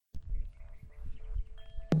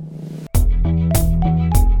Hello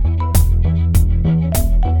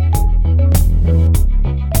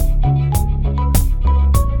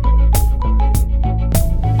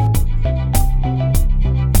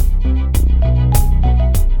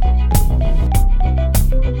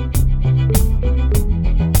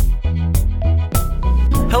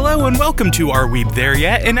and welcome to Are We There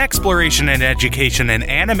Yet? An exploration and education in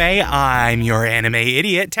anime. I'm your anime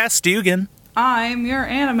idiot, Tess Dugan. I'm your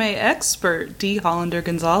anime expert, D. Hollander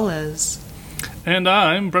Gonzalez. And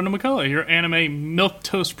I'm Brendan McCullough, your anime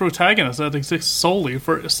milquetoast protagonist that exists solely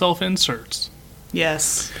for self-inserts.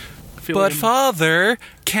 Yes. But Father,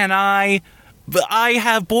 can I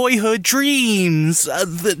have boyhood dreams,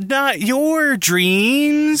 not your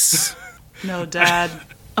dreams. No, Dad.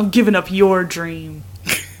 I'm giving up your dream.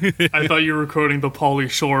 I thought you were quoting the Pauly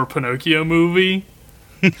Shore Pinocchio movie.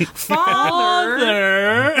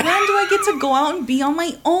 Father! When do I get to go out and be on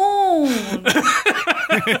my own?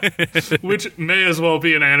 Which may as well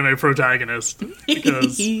be an anime protagonist,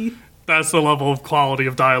 because that's the level of quality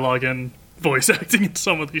of dialogue and voice acting in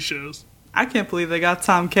some of these shows. I can't believe they got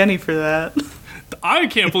Tom Kenny for that. I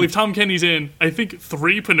can't believe Tom Kenny's in, I think,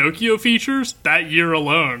 3 Pinocchio features that year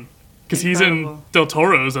alone. Because he's in Del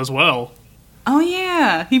Toro's as well. Oh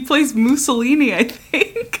yeah, he plays Mussolini, I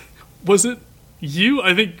think. Was it you?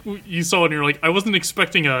 I think you saw it and you're like, I wasn't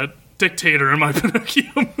expecting a dictator in my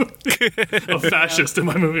Pinocchio movie. A fascist in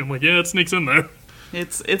my movie. I'm like, yeah, it sneaks in there.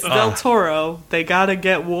 It's Del Toro. They gotta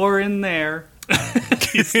get war in there.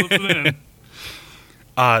 He's slipping in.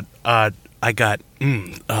 I got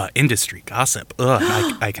industry gossip.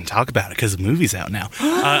 I can talk about it because the movie's out now.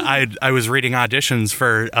 I was reading auditions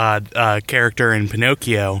for a character in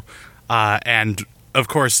Pinocchio, and of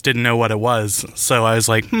course didn't know what it was. So I was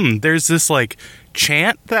like, there's this like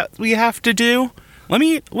chant that we have to do. Let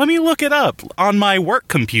me look it up on my work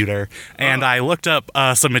computer, and I looked up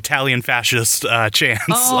some Italian fascist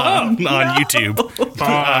chants on YouTube.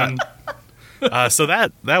 So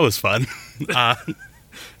that was fun.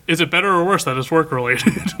 Is it better or worse that it's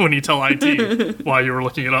work-related when you tell IT while you were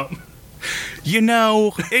looking it up? You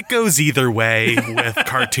know, it goes either way with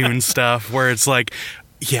cartoon stuff, where it's like,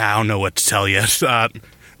 yeah, I don't know what to tell you.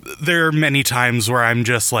 There are many times where I'm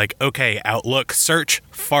just like, okay, Outlook, search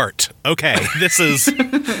fart. Okay, this is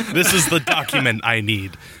the document I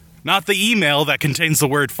need. Not the email that contains the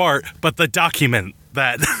word fart, but the document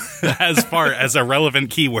that has fart as a relevant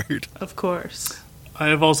keyword. Of course. I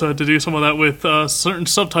have also had to do some of that with certain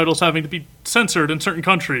subtitles having to be censored in certain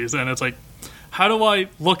countries, and it's like, how do I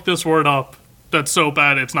look this word up that's so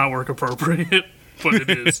bad it's not work appropriate, but it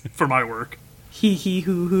is for my work? Hee hee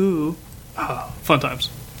hoo hoo. Fun times.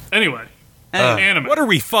 Anyway, anime. What are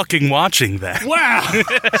we fucking watching then? Wow!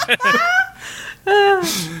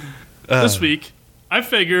 This week, I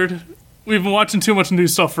figured we've been watching too much new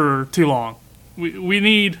stuff for too long. We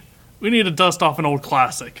need to dust off an old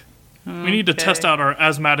classic. Okay. We need to test out our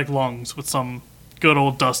asthmatic lungs with some good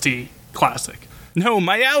old dusty classic. No,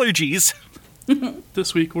 my allergies.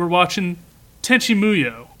 This week we're watching Tenchi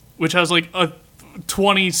Muyo, which has like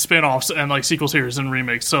 20 spin-offs and like sequel series and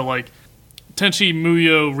remakes. So like Tenchi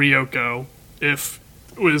Muyo Ryoko, if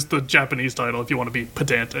was the Japanese title, if you want to be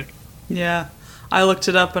pedantic. Yeah, I looked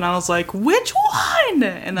it up and I was like, which one?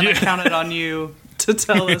 And then I counted on you to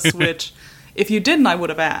tell us which. If you didn't, I would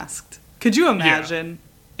have asked. Could you imagine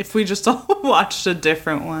if we just all watched a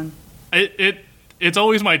different one? It's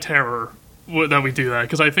always my terror that we do that,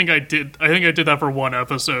 because I think I did that for one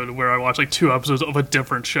episode where I watched like 2 episodes of a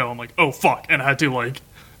different show. I'm like, oh fuck, and I had to like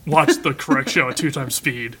watch the correct show at 2 times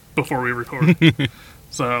speed before we record.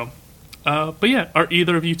 So, but yeah, are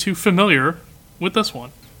either of you two familiar with this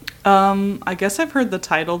one? I guess I've heard the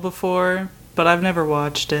title before, but I've never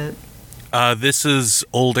watched it. This is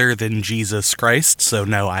older than Jesus Christ, so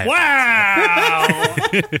no, I... Wow!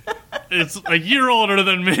 It's a year older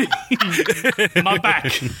than me. My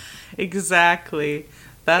back. Exactly.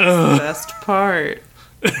 That's the best part.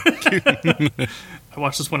 I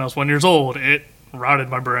watched this when I was 1 year old. It rotted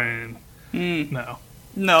my brain. No.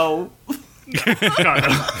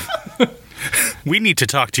 We need to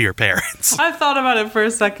talk to your parents. I thought about it for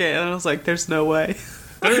a second, and I was like, there's no way.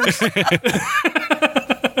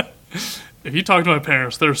 If you talk to my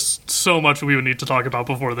parents, there's so much we would need to talk about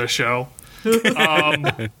before this show.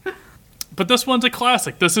 But this one's a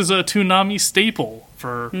classic. This is a Toonami staple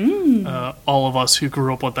for all of us who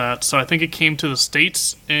grew up with that. So I think it came to the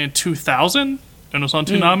States in 2000, and it was on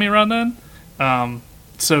Toonami around then.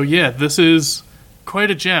 So yeah, this is quite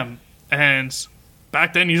a gem. And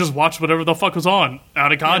back then, you just watched whatever the fuck was on,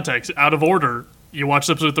 out of context, out of order. You watched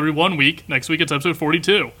episode 3 one week, next week it's episode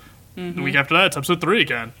 42. The week after that, it's episode 3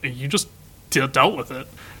 again. And you just dealt with it.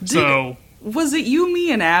 So was it you,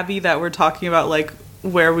 me, and Abby that were talking about like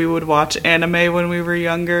where we would watch anime when we were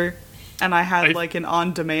younger? And I had like an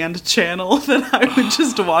on-demand channel that I would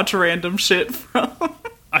just watch random shit from.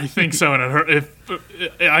 I think so, and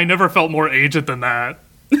I never felt more aged than that.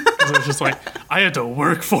 It was just like I had to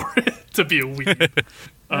work for it to be a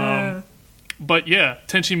weeb. But yeah,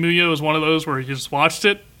 Tenchi Muyo is one of those where you just watched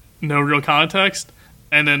it, no real context,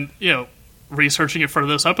 and then researching it for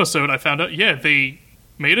this episode, I found out they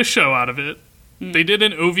made a show out of it. They did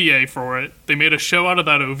an OVA for it. They made a show out of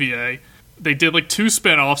that OVA. They did like 2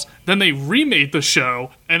 spinoffs, then they remade the show,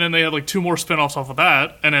 and then they had like 2 more spinoffs off of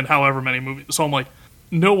that, and then however many movies. So I'm like,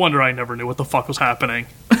 no wonder I never knew what the fuck was happening.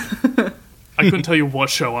 I couldn't tell you what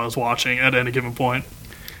show I was watching at any given point.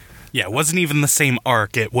 Yeah, it wasn't even the same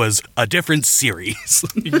arc, it was a different series.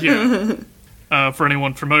 Yeah. For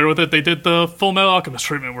anyone familiar with it, they did the Full Metal Alchemist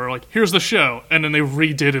treatment where like, here's the show, and then they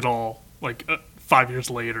redid it all like 5 years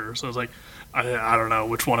later. So I was like, I don't know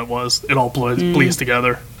which one it was. It all bleeds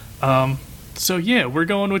together. So yeah, we're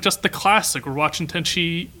going with just the classic. We're watching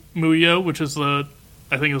Tenchi Muyo, which is I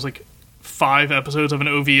think it was like 5 episodes of an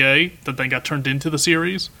OVA that then got turned into the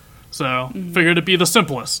series. So figured it'd be the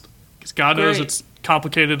simplest, because God knows it's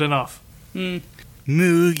complicated enough.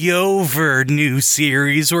 Muyo new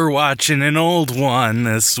series. We're watching an old one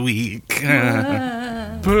this week.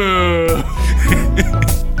 Boo.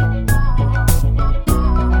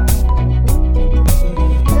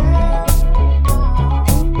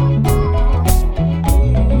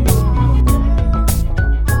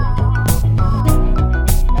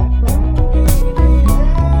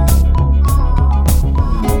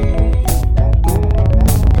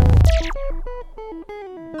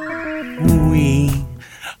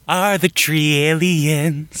 Are the tree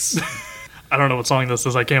aliens? I don't know what song this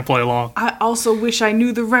is. I can't play along. I also wish I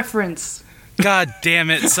knew the reference. God damn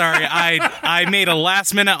it. Sorry. I made a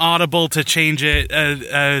last minute audible to change it.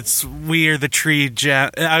 It's We Are the Tree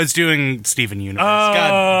I was doing Steven Universe.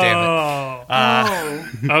 God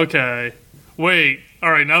damn it. Okay. Wait.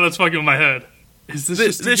 All right. Now that's fucking with my head. Is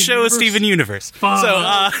this show is Steven Universe. Fuck.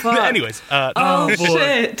 So, anyways. Oh, boy.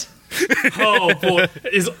 Shit. Oh, boy.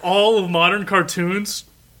 Is all of modern cartoons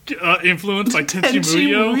influenced by Tenchi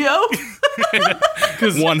Muyo?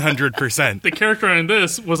 100%. The character in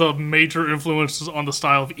this was a major influence on the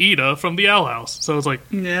style of Ida from the Owl House. So it's like,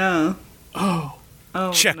 yeah. Oh,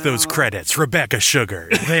 check those credits. Rebecca Sugar.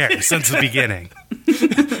 There, since the beginning.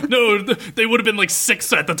 No, they would have been like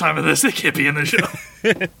 6 at the time of this. They can't be in the show.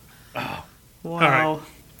 Wow. All right.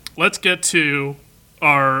 Let's get to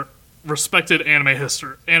our respected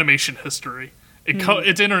animation history.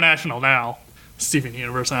 It's international now. Steven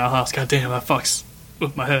Universe Owl House. God damn, that fucks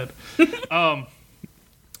with my head.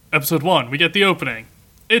 Episode 1, we get the opening.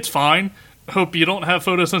 It's fine. Hope you don't have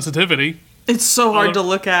photosensitivity. It's so hard to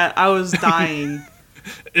look at. I was dying.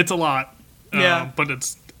 It's a lot. Yeah. But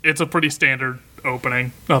it's a pretty standard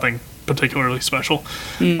opening. Nothing particularly special.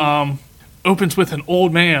 Opens with an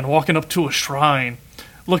old man walking up to a shrine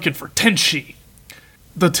looking for Tenchi.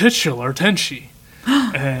 The titular Tenchi.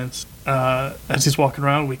 And as he's walking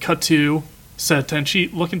around, we cut to said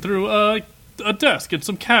Tenchi looking through a desk and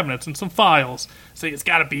some cabinets and some files. Say, it's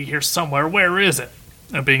got to be here somewhere. Where is it?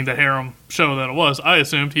 And being the harem show that it was, I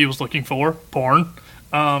assumed he was looking for porn.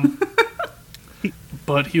 But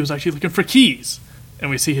he was actually looking for keys.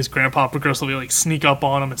 And we see his grandpa progressively like sneak up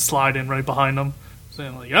on him and slide in right behind him,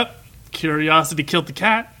 saying like, "Yep, curiosity killed the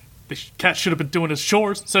cat. The cat should have been doing his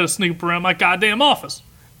chores instead of sneaking around my goddamn office."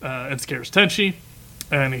 It scares Tenchi,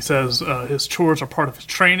 and he says his chores are part of his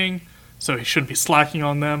training, so he shouldn't be slacking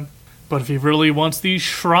on them. But if he really wants these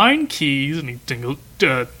shrine keys, and he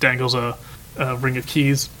dangles a ring of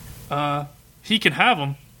keys, he can have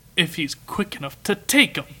them if he's quick enough to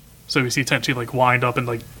take them. So we see Tenchi like wind up and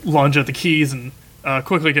like lunge at the keys, and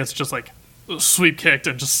quickly gets just like sweep kicked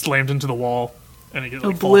and just slammed into the wall, and he gets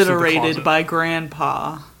like, obliterated by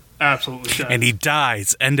Grandpa. Absolutely dead. And he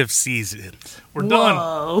dies. End of season. We're done.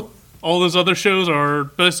 All those other shows are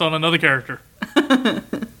based on another character.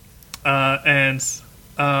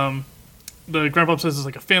 The grandpa says it's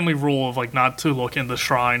like a family rule of like not to look in the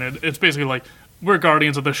shrine. It's basically like, we're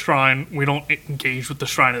guardians of the shrine. We don't engage with the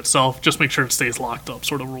shrine itself. Just make sure it stays locked up,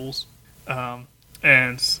 sort of rules.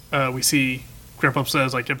 We see Grandpa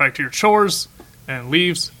says like, get back to your chores, and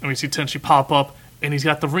leaves. And we see Tenchi pop up, and he's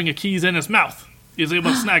got the ring of keys in his mouth. He's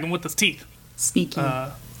able to snag him with his teeth. Sneaky.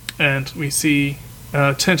 And we see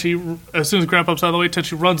Tenchi, as soon as Grandpa's out of the way,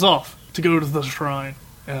 Tenchi runs off to go to the shrine.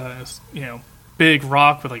 It's, big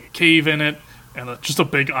rock with like a cave in it, and just a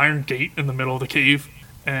big iron gate in the middle of the cave.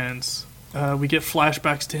 And we get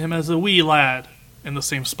flashbacks to him as a wee lad in the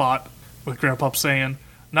same spot. with Grandpa saying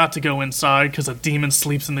not to go inside because a demon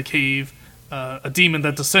sleeps in the cave. A demon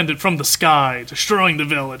that descended from the sky, destroying the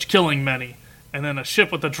village, killing many. And then a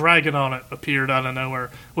ship with a dragon on it appeared out of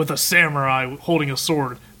nowhere, with a samurai holding a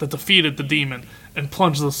sword that defeated the demon and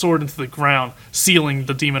plunged the sword into the ground, sealing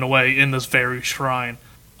the demon away in this very shrine.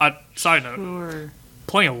 Side note,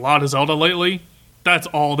 playing a lot of Zelda lately, that's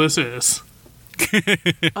all this is.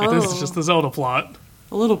 This is just the Zelda plot.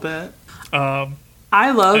 A little bit.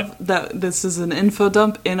 I love that this is an info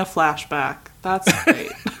dump in a flashback. That's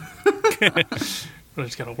great. We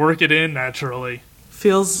just gotta work it in naturally.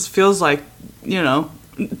 Feels like,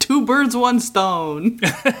 2 birds, 1 stone.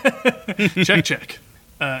 Check.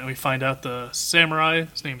 And we find out the samurai,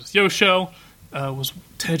 his name is Yosho, was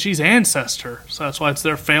Tenchi's ancestor. So that's why it's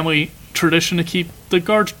their family tradition to keep the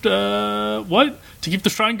To keep the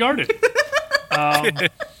shrine guarded.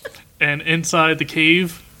 And inside the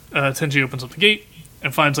cave, Tenchi opens up the gate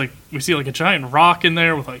and finds, we see, a giant rock in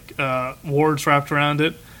there with, wards wrapped around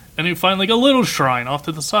it. And you find, a little shrine off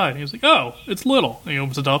to the side. And he's like, oh, it's little. And he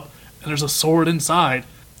opens it up, and there's a sword inside.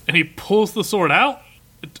 And he pulls the sword out.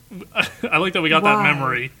 I like that we got that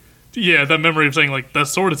memory. Yeah, that memory of saying, the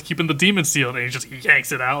sword is keeping the demon sealed. And he just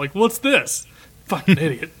yanks it out. What's this? Fucking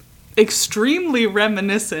idiot. Extremely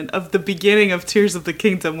reminiscent of the beginning of Tears of the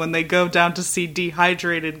Kingdom when they go down to see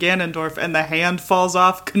dehydrated Ganondorf and the hand falls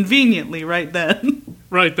off conveniently right then.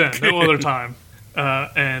 Right then, no other time.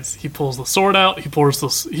 And he pulls the sword out. He breaks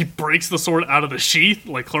the sword out of the sheath.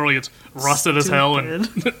 Clearly it's rusted as hell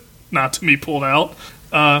and not to be pulled out.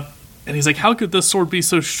 And he's like, how could this sword be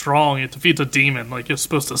so strong? It defeats a demon. It's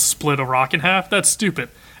supposed to split a rock in half? That's stupid.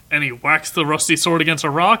 And he whacks the rusty sword against a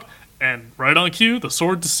rock, and right on cue, the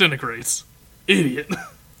sword disintegrates. Idiot.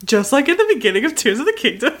 Just like in the beginning of Tears of the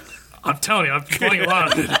Kingdom. I'm telling you, I'm playing a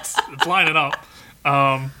lot of it. It's lining up.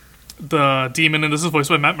 The demon in this is voiced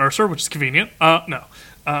by Matt Mercer, which is convenient. No.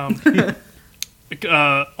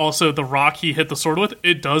 Also, the rock he hit the sword with,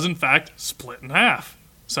 it does in fact split in half.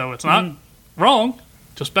 So it's not wrong,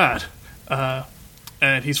 just bad.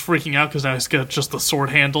 And he's freaking out because now he's got just the sword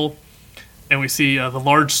handle. And we see the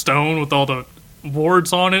large stone with all the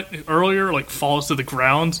wards on it earlier, falls to the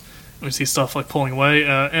ground. And we see stuff pulling away.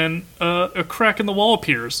 And a crack in the wall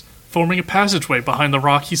appears, forming a passageway behind the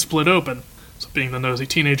rock he split open. So being the nosy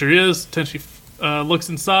teenager he is, Tenchi looks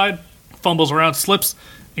inside, fumbles around, slips,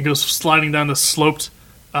 and goes sliding down this sloped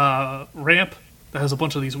ramp that has a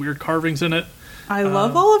bunch of these weird carvings in it. I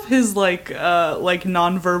love all of his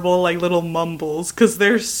nonverbal little mumbles because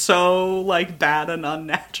they're so bad and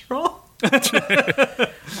unnatural.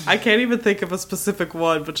 I can't even think of a specific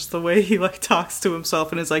one, but just the way he talks to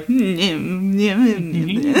himself and is like, it's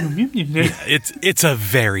a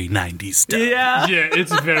very 90s stuff. Yeah,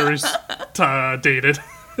 it's very dated.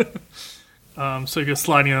 So he goes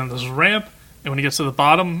sliding down this ramp, and when he gets to the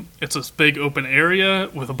bottom, it's this big open area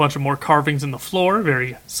with a bunch of more carvings in the floor,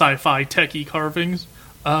 very sci-fi techie carvings,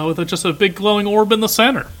 with just a big glowing orb in the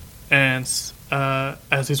center. And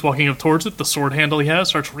as he's walking up towards it, the sword handle he has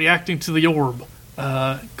starts reacting to the orb,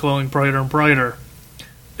 glowing brighter and brighter.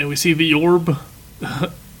 And we see the orb,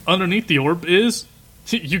 underneath the orb is,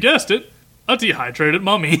 you guessed it, a dehydrated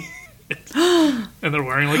mummy. And they're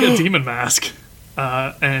wearing a demon mask.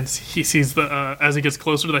 And he sees as he gets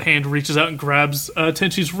closer to the hand, reaches out and grabs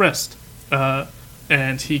Tenchi's wrist.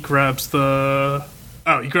 And he grabs the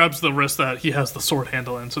wrist that he has the sword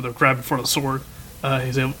handle in, so they're grabbing for the sword.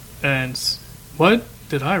 What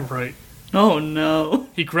did I write? Oh no.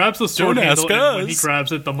 He grabs the sword handle, and when he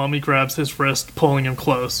grabs it, the mummy grabs his wrist, pulling him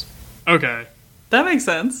close. Okay. That makes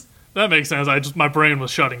sense. My brain was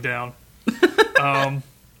shutting down. I'm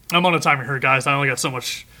on a timer here, guys. I only got so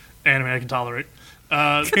much anime I can tolerate.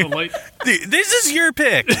 This is your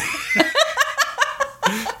pick.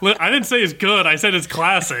 I didn't say it's good. I said it's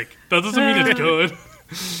classic. That doesn't mean it's good.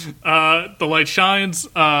 The light shines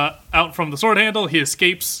out from the sword handle. He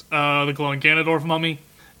escapes the glowing Ganondorf mummy,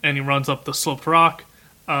 and he runs up the sloped rock.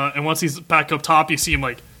 And once he's back up top, you see him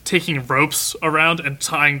taking ropes around and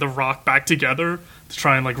tying the rock back together to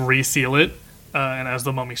try and reseal it. And as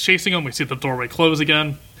the mummy's chasing him, we see the doorway close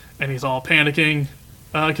again, and he's all panicking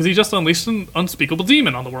because he just unleashed an unspeakable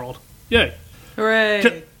demon on the world. Yay!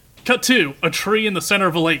 Hooray! Cut 2, a tree in the center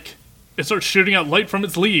of a lake. It starts shooting out light from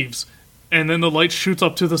its leaves, and then the light shoots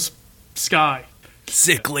up to the sky.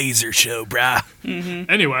 Sick laser show, brah.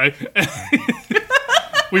 Mm-hmm. Anyway,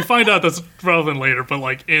 we find out that's relevant later,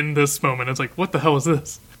 but in this moment, it's what the hell is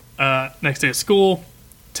this? Next day at school,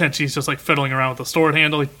 Tenchi's just fiddling around with the sword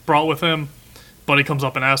handle he brought with him. Buddy comes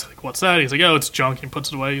up and asks, what's that? He's like, oh, it's junk, and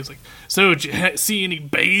puts it away. He's like, so did you see any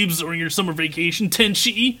babes during your summer vacation,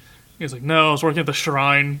 Tenchi? He's like, no, I was working at the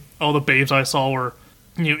shrine. All the babes I saw were,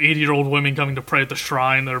 80-year-old women coming to pray at the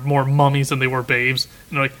shrine. They're more mummies than they were babes.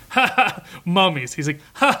 And they're like, ha ha, mummies. He's like,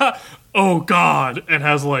 ha ha, oh God. And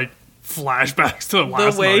has, like, flashbacks to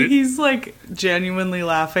last The way night. he's, like, genuinely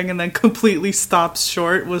laughing and then completely stops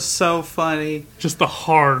short was so funny. Just the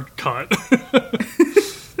hard cut.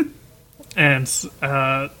 And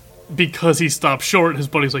because he stopped short, his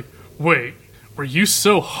buddy's like, wait, were you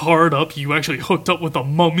so hard up you actually hooked up with a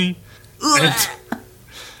mummy? And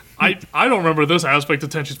I don't remember this aspect of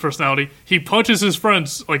Tenchi's personality. He punches his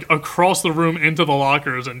friends, like, across the room into the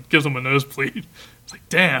lockers and gives them a nosebleed. It's like,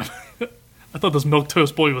 damn. I thought this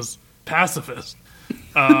milquetoast boy was pacifist.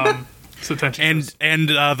 So Tenchi says, And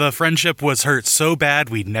the friendship was hurt so bad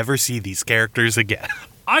we'd never see these characters again.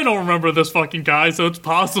 I don't remember this fucking guy, so it's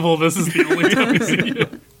possible this is the only time we see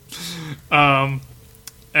him.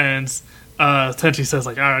 And Tenchi says,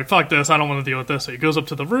 like, all right, fuck this, I don't want to deal with this. So he goes up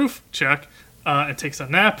to the roof, check, and takes a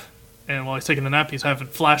nap. And while he's taking the nap, he's having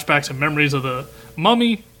flashbacks and memories of the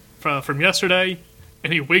mummy from yesterday.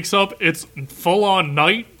 And he wakes up, it's full-on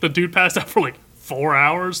night. The dude passed out for, like, 4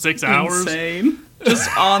 hours, 6 hours. Insane.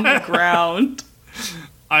 Just on the ground.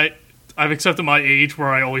 I've accepted my age where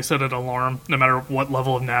I always set an alarm, no matter what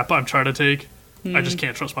level of nap I'm trying to take. I just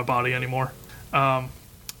can't trust my body anymore.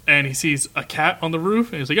 And he sees a cat on the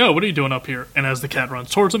roof, and he's like, oh, what are you doing up here? And as the cat runs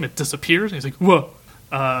towards him, it disappears, and he's like, whoa.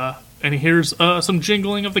 And he hears some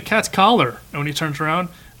jingling of the cat's collar. And when he turns around,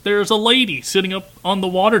 there's a lady sitting up on the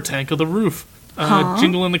water tank of the roof,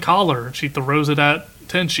 jingling the collar, and she throws it at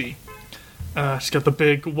Tenchi. She's got the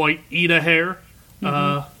big white Ida hair,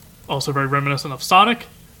 also very reminiscent of Sonic.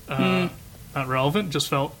 Not relevant, just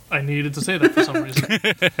felt I needed to say that for some reason.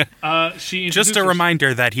 Just a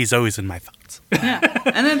reminder that he's always in my thoughts. Yeah,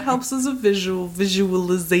 and it helps as a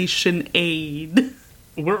visualization aid.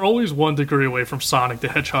 We're always 1 degree away from Sonic the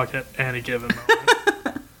Hedgehog at any given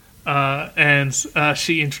moment. And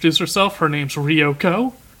she introduced herself. Her name's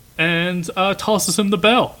Ryo-Ohki, and tosses him the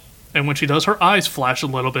bell. And when she does, her eyes flash a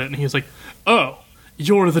little bit, and he's like, oh,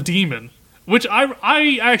 you're the demon. Which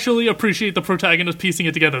I actually appreciate the protagonist piecing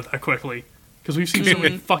it together that quickly. Because we've seen so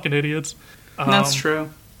many fucking idiots. That's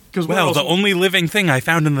true. Well, the only living thing I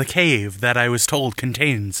found in the cave that I was told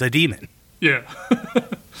contains a demon. Yeah.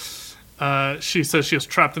 She says she was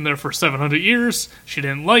trapped in there for 700 years. She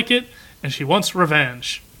didn't like it, and she wants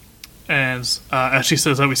revenge. And as she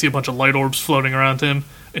says that, we see a bunch of light orbs floating around him.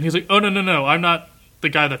 And he's like, oh, no, I'm not the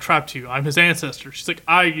guy that trapped you. I'm his ancestor. She's like,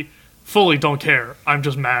 I fully don't care. I'm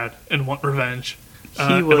just mad and want revenge.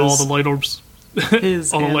 And all the light orbs.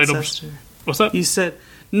 His all the light ancestor. orbs. What's that? You said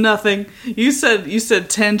nothing. You said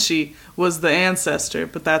Tenchi was the ancestor,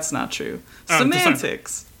 but that's not true.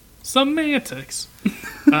 Semantics. Semantics.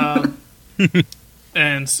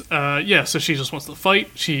 And so she just wants to fight.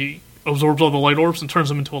 She absorbs all the light orbs and turns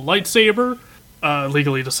them into a lightsaber,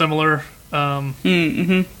 legally dissimilar,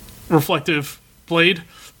 reflective blade,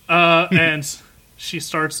 and she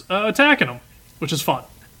starts attacking him, which is fun.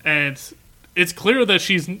 And it's clear that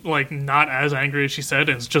she's like not as angry as she said,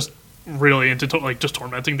 and it's just really into just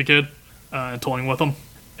tormenting the kid and toying with him.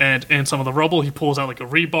 And in some of the rubble, he pulls out like a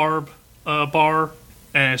rebarb bar,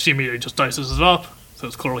 and she immediately just dices it up. So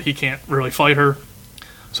it's clearly he can't really fight her.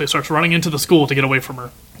 So he starts running into the school to get away from her.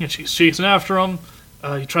 And she's chasing after him.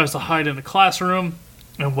 He tries to hide in the classroom.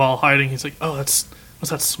 And while hiding, he's like, oh, what's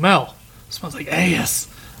that smell? It smells like ass.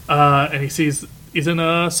 And he sees he's in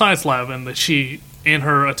a science lab, and she, in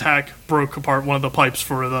her attack, broke apart one of the pipes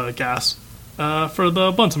for the gas for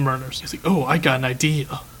the Bunsen burners. He's like, oh, I got an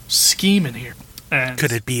idea. Scheme in here. And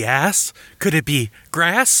could it be ass? Could it be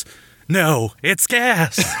grass? No, it's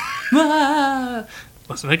gas.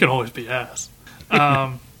 Listen, it could always be ass. He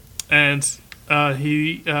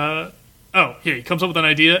comes up with an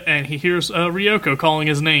idea, and he hears Ryo-Ohki calling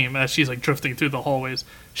his name as she's like drifting through the hallways.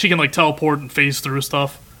 She can like teleport and phase through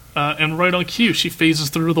stuff, and right on cue, she phases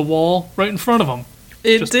through the wall right in front of him.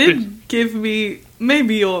 It did give me,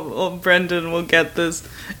 maybe Brendan will get this,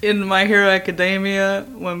 in My Hero Academia,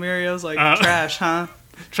 when Mirio's like, trash, huh?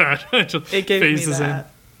 Trash. It gave me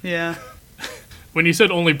that. Yeah. When you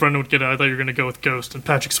said only Brendan would get it, I thought you were going to go with Ghost and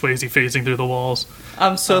Patrick Swayze phasing through the walls.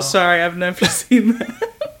 I'm so sorry, I've never seen that.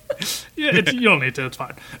 Yeah, you don't need to, it's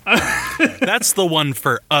fine. That's the one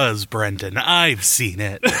for us, Brendan. I've seen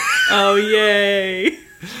it. Oh, yay.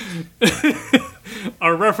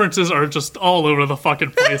 Our references are just all over the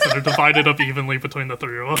fucking place and are divided up evenly between the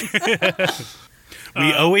three of us.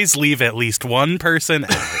 We always leave at least one person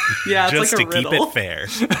out. Yeah, it's just like a to riddle. keep it fair.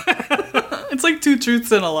 It's like 2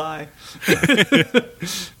 truths and a lie.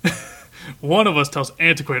 one of us tells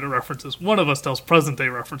antiquated references, one of us tells present-day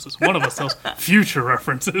references, one of us tells future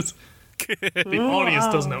references. The audience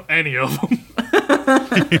doesn't know any of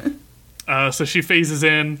them. So she phases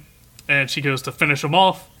in, and she goes to finish him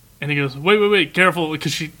off, and he goes, wait, careful,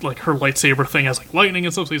 because she, like, her lightsaber thing has, like, lightning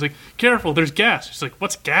and stuff, so he's like, careful, there's gas. She's like,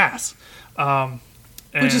 what's gas?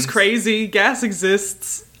 Which is crazy. Gas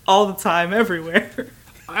exists all the time, everywhere.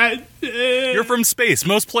 You're from space.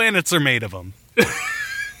 Most planets are made of them.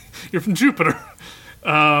 You're from Jupiter.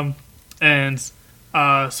 So,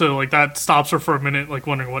 like, that stops her for a minute, like,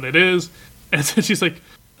 wondering what it is. And then she's like,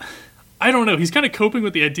 I don't know. He's kind of coping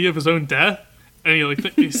with the idea of his own death. And he,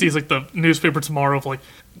 like, he sees, like, the newspaper tomorrow of, like,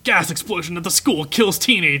 gas explosion at the school kills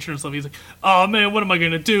teenagers and stuff. He's like, oh, man, what am I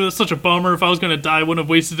going to do? That's such a bummer. If I was going to die, I wouldn't have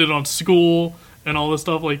wasted it on school and all this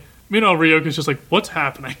stuff. Like, meanwhile, Ryoko's just like, what's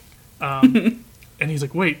happening? And he's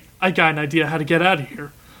like, wait, I got an idea how to get out of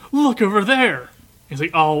here. Look over there. He's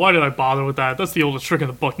like, oh, why did I bother with that? That's the oldest trick in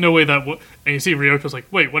the book. No way that would... And you see Ryoko's like,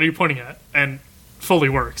 wait, what are you pointing at? And fully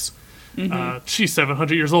works. She's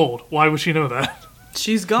 700 years old. Why would she know that?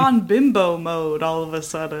 She's gone bimbo mode all of a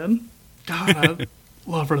sudden. God, I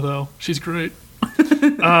love her, though. She's great.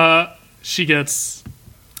 She gets...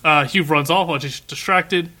 Hugh runs off while she's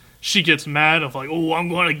distracted. She gets mad of like, oh, I'm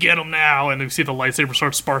going to get him now. And we see the lightsaber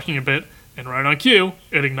start sparking a bit. And right on cue,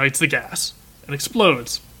 it ignites the gas. And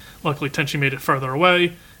explodes. Luckily, Tenchi made it further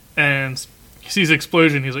away. And he sees the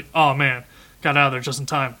explosion. He's like, oh, man. Got out of there just in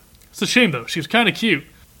time. It's a shame, though. She was kind of cute.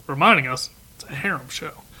 Reminding us, it's a harem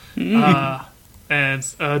show. And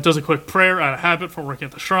does a quick prayer out of habit for working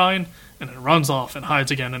at the shrine, and then runs off and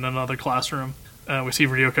hides again in another classroom. We see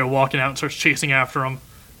Ryoko walking out and starts chasing after him,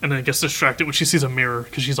 and then gets distracted when she sees a mirror,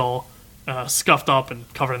 because she's all scuffed up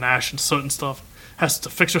and covered in ash and soot and stuff. Has to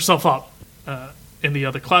fix herself up. In the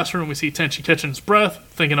other classroom, we see Tenchi catching his breath,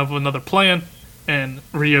 thinking of another plan, and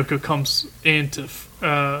Ryoko comes in to...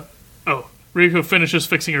 Ryoko finishes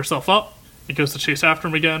fixing herself up. He goes to chase after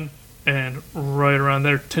him again, and right around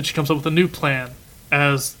there, Tenchi comes up with a new plan.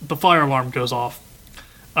 As the fire alarm goes off,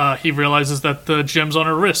 he realizes that the gems on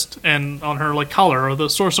her wrist and on her like collar are the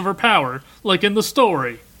source of her power, like in the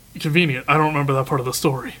story. Convenient. I don't remember that part of the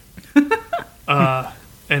story.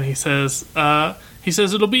 And he says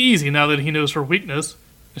it'll be easy now that he knows her weakness.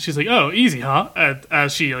 And she's like, "Oh, easy, huh?"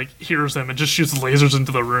 As she like hears him and just shoots lasers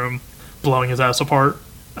into the room, blowing his ass apart.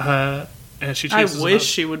 And she chases I wish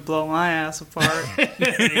she would blow my ass apart.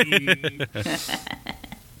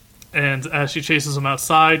 And as she chases him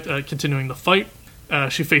outside, continuing the fight,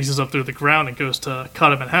 she faces up through the ground and goes to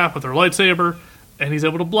cut him in half with her lightsaber, and he's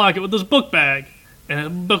able to block it with his book bag. And the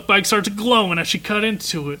book bag starts glowing as she cut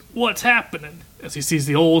into it. What's happening? As he sees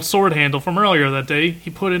the old sword handle from earlier that day, he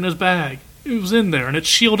put in his bag. It was in there, and it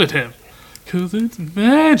shielded him. 'Cause it's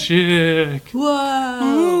magic.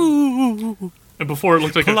 Whoa! Ooh, And before it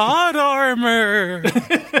looked like plot armor.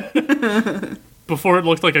 Before it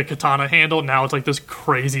looked like a katana handle, now it's like this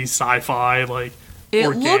crazy sci-fi, like, it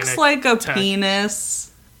organic looks like a tech. penis.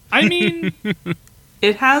 I mean,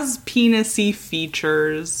 It has penis-y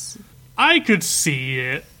features. I could see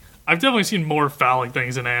it. I've definitely seen more phallic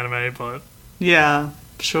things in anime, but... Yeah,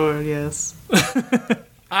 sure, yes.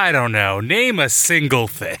 I don't know. Name a single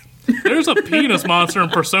thing. There's a penis monster in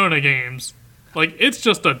Persona games. Like, it's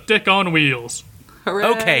just a dick on wheels. Hooray.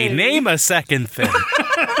 Okay, name a second thing.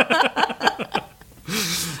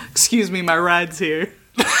 Excuse me, my ride's here.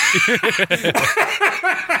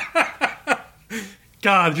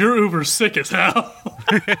 God, your Uber's sick as hell.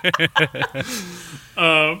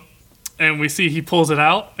 And we see he pulls it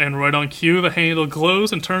out, and right on cue, the handle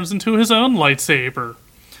glows and turns into his own lightsaber.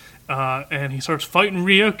 And he starts fighting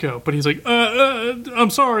Ryoko, but he's like,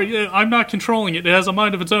 I'm sorry, I'm not controlling it. It has a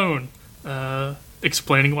mind of its own.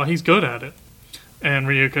 Explaining why he's good at it. And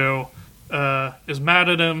Ryoko is mad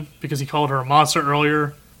at him because he called her a monster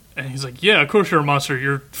earlier. And he's like, yeah, of course you're a monster.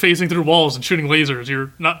 You're phasing through walls and shooting lasers.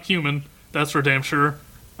 You're not human. That's for damn sure.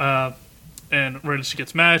 And right as she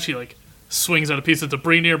gets mad, she like swings at a piece of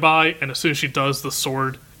debris nearby. And as soon as she does, the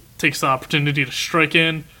sword takes the opportunity to strike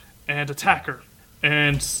in and attack her.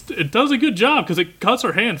 And it does a good job because it cuts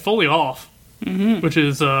her hand fully off, which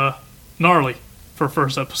is gnarly for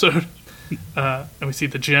first episode. And we see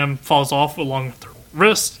the gem falls off along with her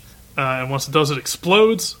wrist. And once it does, it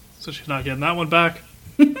explodes. So she's not getting that one back.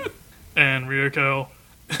 And Ryoko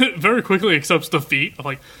very quickly accepts defeat. Of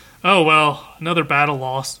like, oh, well, another battle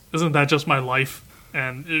lost. Isn't that just my life?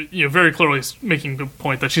 And, very clearly making the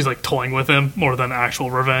point that she's, like, toying with him more than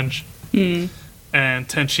actual revenge. And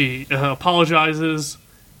Tenchi apologizes,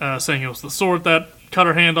 saying it was the sword that cut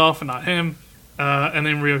her hand off and not him. And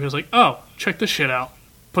then Ryoko's like, oh, check this shit out.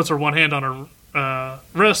 Puts her one hand on her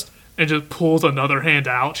wrist and just pulls another hand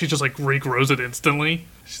out. She just like regrows it instantly.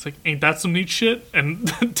 She's like, ain't that some neat shit? And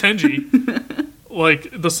Tenchi, like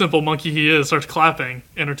the simple monkey he is, starts clapping,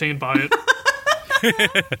 entertained by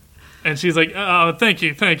it. And she's like, thank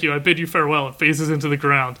you, I bid you farewell, and phases into the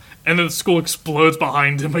ground. And then the school explodes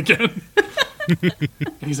behind him again.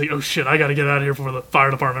 And he's like, oh shit, I gotta get out of here before the fire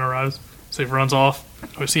department arrives. So he runs off.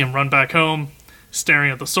 We see him run back home, staring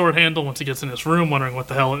at the sword handle once he gets in his room, wondering what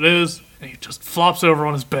the hell it is. And he just flops over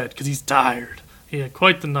on his bed because he's tired. He had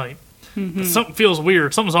quite the night. But something feels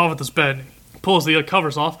weird. Something's off with this bed. He pulls the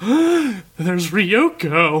covers off. There's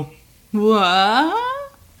Ryoko.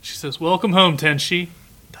 What? She says, welcome home, Tenchi.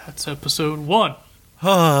 That's episode 1.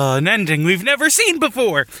 An ending we've never seen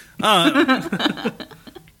before.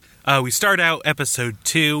 We start out episode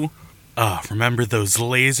 2. Remember those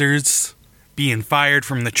lasers being fired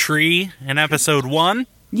from the tree in episode 1?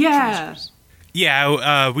 Yeah.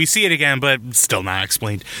 Yeah, we see it again, but still not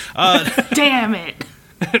explained. Damn it.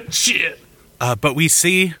 Shit. But we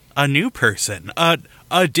see a new person,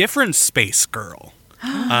 a different space girl.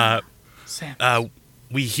 Sam.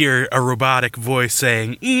 We hear a robotic voice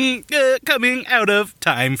saying, coming out of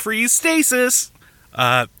time freeze stasis,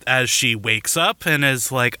 as she wakes up and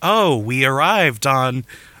is like, oh, we arrived on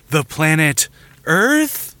the planet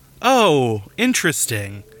Earth? Oh,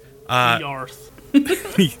 interesting. The Earth.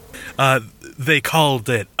 They called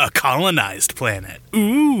it a colonized planet.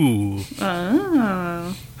 Ooh.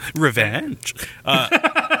 Oh. Revenge.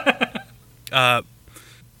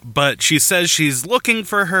 But she says she's looking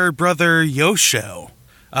for her brother Yosho,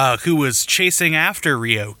 who was chasing after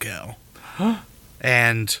Ryoko.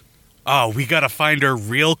 And, we gotta find her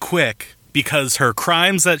real quick, because her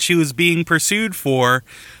crimes that she was being pursued for,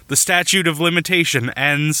 the statute of limitation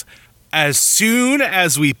ends as soon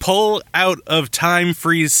as we pull out of time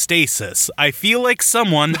freeze stasis. I feel like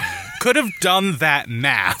someone could have done that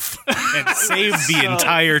math and saved the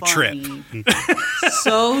entire trip.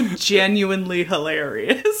 So genuinely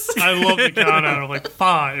hilarious. I love the countdown of like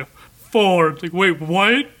 5, 4. Like, wait,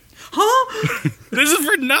 what? Huh? This is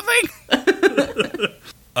for nothing.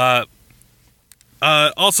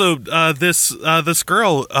 Also, this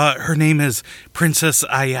girl, her name is Princess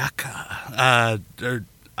Ayaka.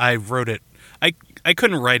 I wrote it. I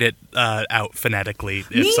couldn't write it out phonetically if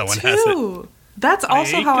Me someone too. has it. That's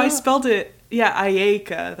also Ayaka? how I spelled it. Yeah,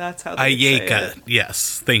 Ayaka. That's how they say Ayaka. it.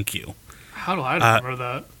 Yes, thank you. How do I remember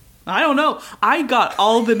that? I don't know. I got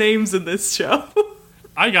all the names in this show.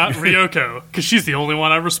 I got Ryoko, because she's the only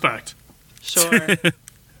one I respect. Sure.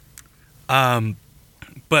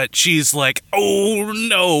 But she's like, oh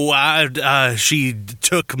no, she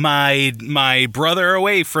took my brother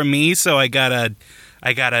away from me, so I gotta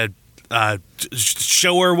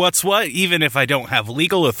show her what's what, even if I don't have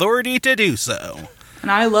legal authority to do so. And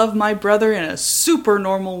I love my brother in a super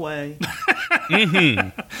normal way.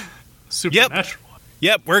 Supernatural.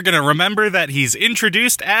 Yep, we're gonna remember that he's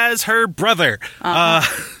introduced as her brother.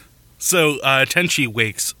 So Tenchi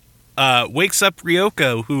wakes up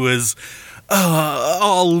Ryoko, who is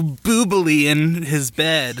all boobily in his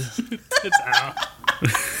bed. It's out.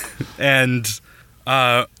 And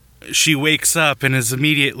she wakes up and is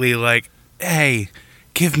immediately like, hey,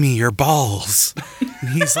 give me your balls. And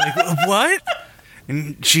he's like, what?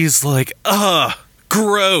 And she's like,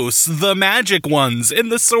 gross, the magic ones in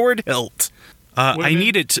the sword hilt. I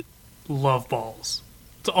need it to... Love balls.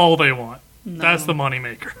 It's all they want. No. That's the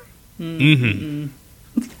moneymaker.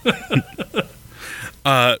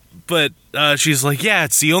 But she's like, yeah,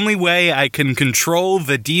 it's the only way I can control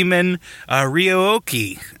the demon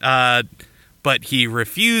Ryo-Ohki. But he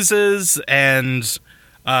refuses, and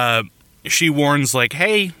she warns, like,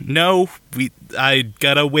 hey, no, I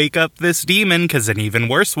gotta wake up this demon, because an even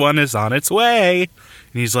worse one is on its way. And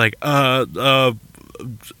he's like,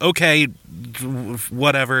 okay,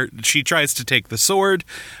 whatever. She tries to take the sword,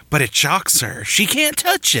 but it shocks her. She can't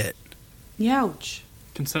touch it. Youch.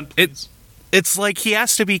 Consent, please. It's like he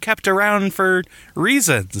has to be kept around for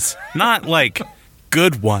reasons, not like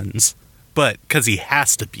good ones, but because he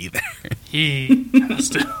has to be there. He has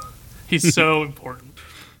to. He's so important.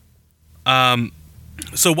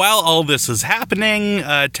 So while all this is happening,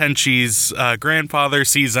 Tenchi's grandfather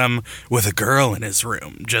sees him with a girl in his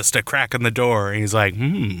room, just a crack in the door, and he's like,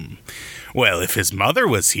 well, if his mother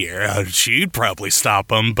was here, she'd probably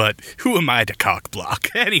stop him, but who am I to cock block?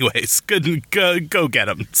 Anyways, go get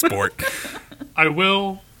him, sport. I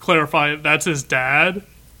will clarify, that's his dad.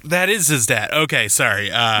 That is his dad. Okay, sorry.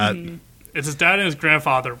 It's his dad and his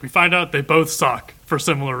grandfather. We find out they both suck for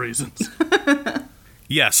similar reasons.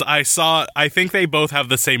 Yes, I think they both have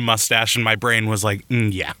the same mustache, and my brain was like,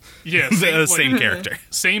 yeah. Yeah, The same character.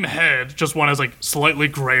 Same head, just one has like slightly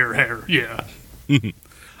grayer hair. Yeah.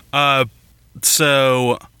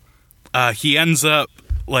 So he ends up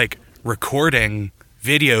like recording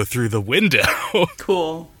video through the window.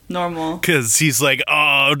 Cool. Normal. Because he's like,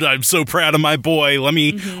 oh, I'm so proud of my boy. Let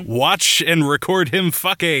me watch and record him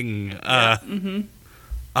fucking. But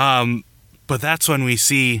that's when we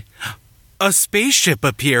see a spaceship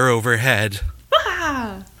appear overhead.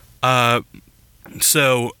 Ah!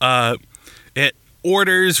 So it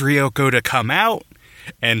orders Ryoko to come out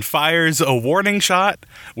and fires a warning shot,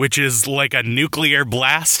 which is like a nuclear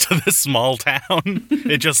blast to the small town.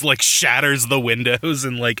 It just like shatters the windows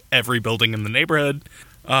in like every building in the neighborhood.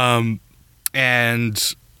 And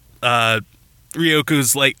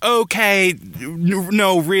Ryoko's like, okay,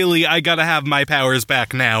 no, really, I gotta have my powers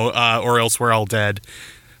back now, or else we're all dead.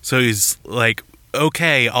 So he's like,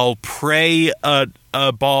 okay, I'll pray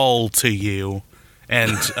a ball to you,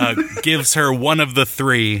 and gives her one of the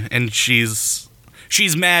three, and she's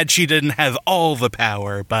mad she didn't have all the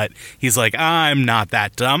power, but he's like, I'm not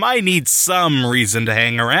that dumb. I need some reason to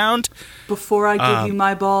hang around. Before I give you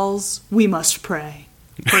my balls, we must pray.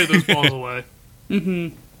 Pray those balls away.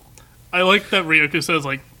 I like that Ryoko says,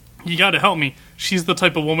 like, you gotta help me. She's the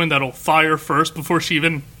type of woman that'll fire first before she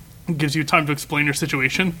even gives you time to explain your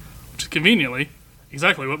situation, which is conveniently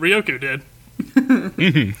exactly what Ryoko did.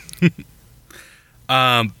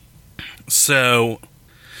 So,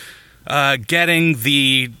 getting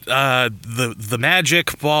the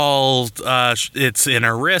magic ball, it's in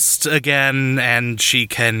her wrist again, and she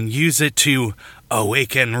can use it to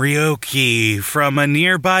awaken Ryo-Ohki from a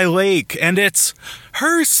nearby lake, and it's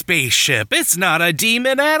her spaceship. It's not a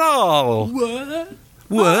demon at all. What?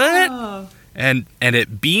 What? And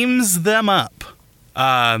it beams them up.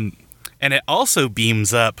 And it also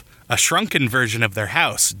beams up a shrunken version of their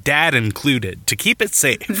house, Dad included, to keep it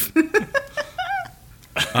safe.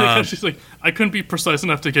 She's like, I couldn't be precise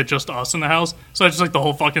enough to get just us in the house, so I just like the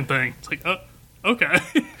whole fucking thing. It's like, okay.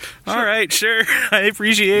 All right, sure. I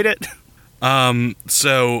appreciate it.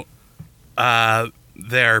 So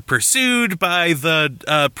they're pursued by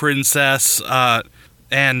the princess,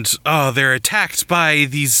 and they're attacked by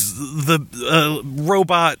the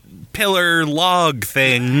robot pillar log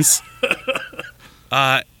things,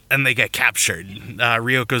 and they get captured.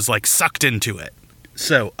 Ryoko's like sucked into it.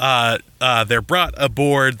 So they're brought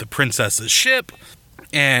aboard the princess's ship,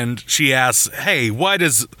 and she asks, "Hey, why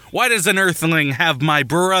does an Earthling have my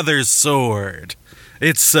brother's sword?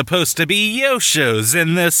 It's supposed to be Yosho's,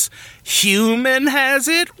 and this human has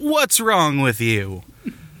it? What's wrong with you?"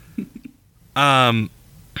 And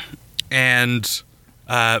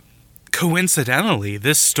coincidentally,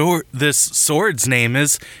 this sword's name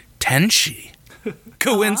is Tenchi.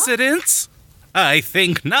 Coincidence? I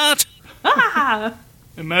think not.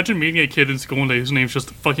 Imagine meeting a kid in school one day whose name's just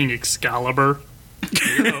fucking Excalibur.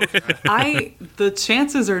 The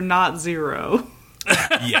chances are not zero.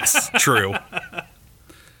 Yes, true.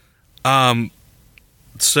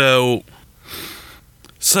 So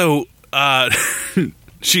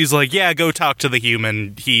she's like, yeah, go talk to the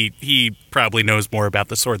human. He probably knows more about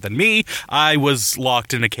the sword than me. I was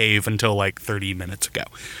locked in a cave until like 30 minutes ago.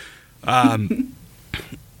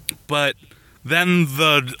 But then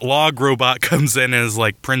the log robot comes in and is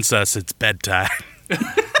like, princess, it's bedtime.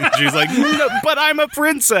 She's like, no, but I'm a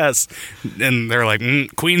princess. And they're like,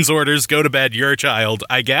 queen's orders, go to bed, you're a child,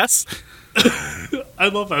 I guess. I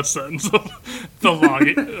love that sentence. The log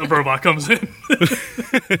robot comes in.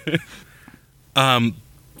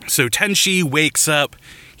 So Tenchi wakes up.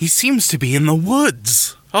 He seems to be in the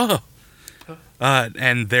woods.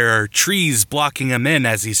 And there are trees blocking him in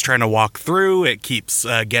as he's trying to walk through. It keeps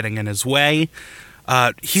getting in his way.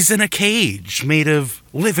 He's in a cage made of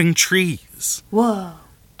living trees. Whoa.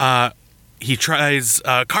 He tries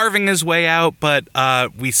carving his way out, but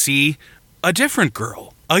we see a different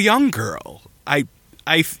girl, a young girl. I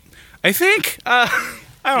think I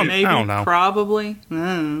don't know. Probably.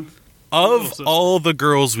 Of all the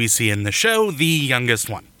girls we see in the show, the youngest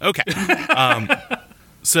one. Okay.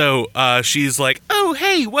 So she's like, oh,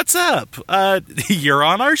 hey, what's up? You're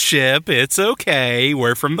on our ship. It's okay.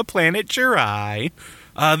 We're from the planet Jirai.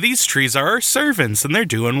 These trees are our servants, and they're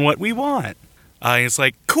doing what we want. He's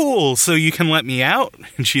like, cool, so you can let me out?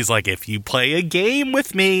 And she's like, if you play a game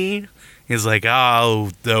with me. He's like,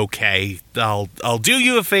 oh, okay. I'll do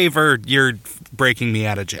you a favor. You're breaking me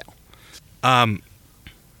out of jail.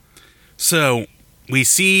 So we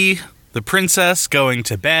see the princess going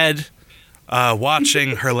to bed,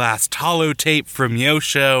 watching her last holotape from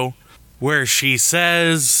Yosho, where she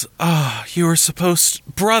says, "Oh, you were supposed,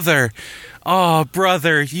 brother. Oh,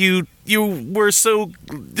 brother, you were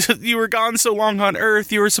you were gone so long on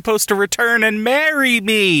Earth. You were supposed to return and marry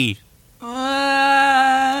me."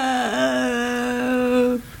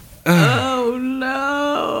 Oh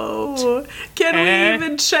no! Can we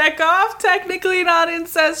even check off technically not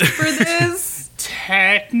incest for this?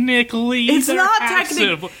 Technically, It's not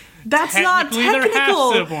technical. That's not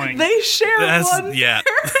technical. They share one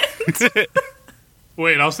parent.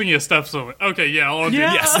 Wait, I was thinking of stepsibling. Okay, yeah, I'll do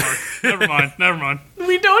Yes. Never mind.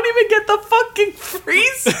 We don't even get the fucking free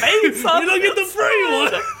space on You don't get the free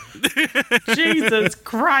one. Jesus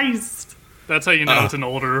Christ. That's how you know it's an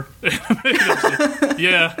older.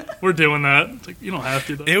 Yeah, we're doing that. It's like, you don't have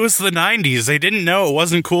to, though. It was the 90s. They didn't know it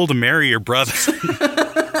wasn't cool to marry your brother.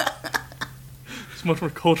 It's much more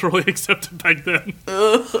culturally accepted back then.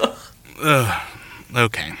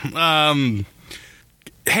 Okay.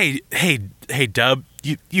 Hey, Dub,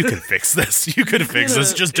 you can fix this. You could fix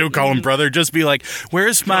this. Just don't call him brother. Just be like,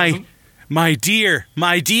 "Where's my dear,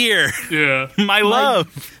 Yeah. my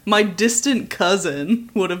love?" My distant cousin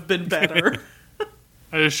would have been better.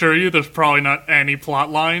 I assure you, there's probably not any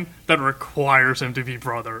plot line that requires him to be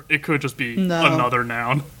brother. It could just be another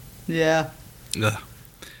noun. Yeah. Ugh.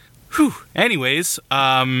 Whew. Anyways,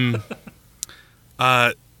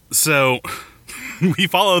 so we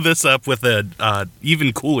follow this up with a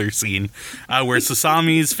even cooler scene where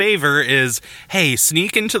Sasami's favor is, "Hey,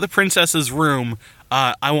 sneak into the princess's room.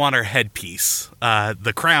 I want her headpiece,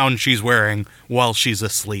 the crown she's wearing while she's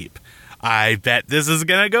asleep. I bet this is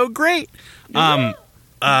gonna go great."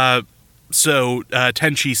 So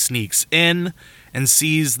Tenchi sneaks in and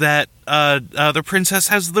sees that the princess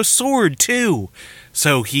has the sword too.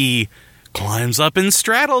 So he climbs up and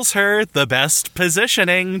straddles her, the best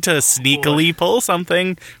positioning to sneakily pull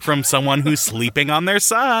something from someone who's sleeping on their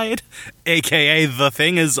side, aka the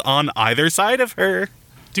thing is on either side of her.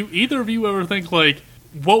 Do either of you ever think, like,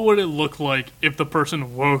 what would it look like if the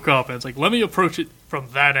person woke up and it's like, let me approach it from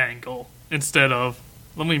that angle instead of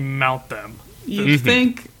let me mount them? You'd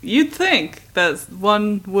think that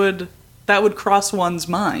that would cross one's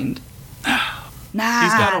mind. Nah,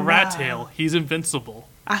 He's got a rat tail. He's invincible.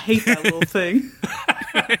 I hate that little thing.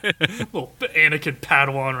 Little Anakin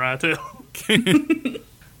Padawan rat tail.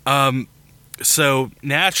 So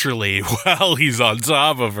naturally, while he's on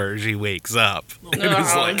top of her, she wakes up. And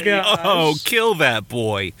is like, "Oh, kill that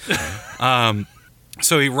boy."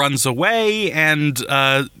 So he runs away, and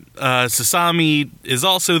Sasami is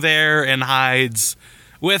also there and hides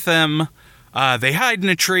with him. They hide in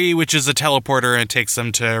a tree, which is a teleporter, and it takes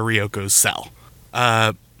them to Ryoko's cell.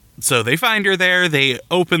 So they find her there. They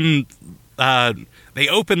open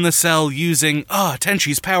the cell using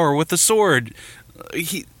Tenchi's power with the sword.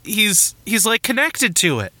 He's like connected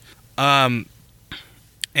to it. And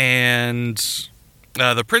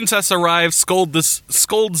the princess arrives,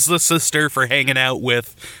 scolds the sister for hanging out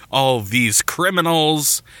with all of these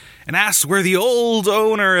criminals, and asks where the old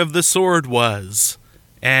owner of the sword was.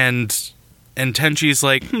 And Tenchi's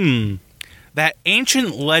like, that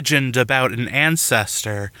ancient legend about an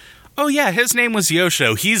ancestor. Oh yeah, his name was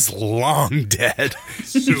Yosho. He's long dead.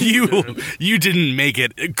 You didn't make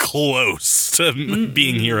it close to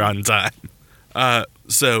being here on time.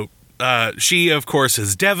 So she, of course,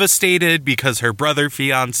 is devastated because her brother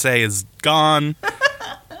fiance is gone.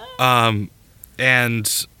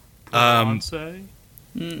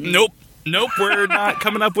 Nope, we're not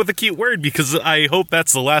coming up with a cute word because I hope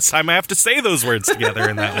that's the last time I have to say those words together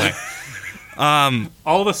in that way.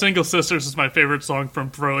 All the Single Sisters is my favorite song from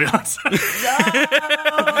Brilliance.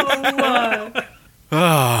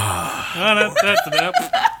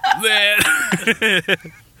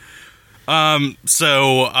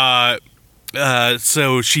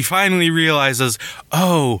 So she finally realizes,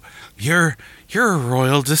 oh, you're a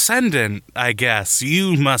royal descendant, I guess.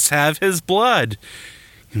 You must have his blood.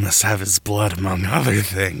 You must have his blood, among other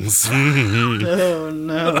things. Oh,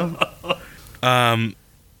 no.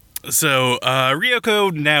 So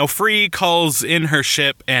Ryoko, now free, calls in her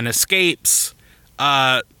ship and escapes.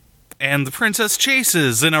 And the princess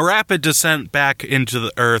chases in a rapid descent back into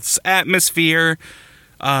the Earth's atmosphere.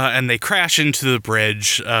 And they crash into the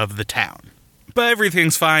bridge of the town. But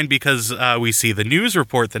everything's fine because we see the news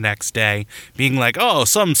report the next day being like, oh,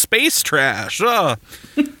 some space trash.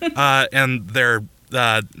 And they're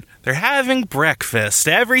having breakfast.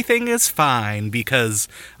 Everything is fine because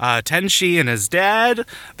Tenchi and his dad,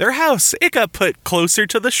 their house, it got put closer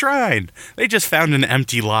to the shrine. They just found an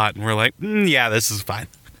empty lot and we're like, yeah, this is fine.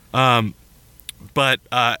 But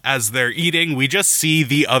as they're eating, we just see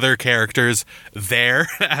the other characters there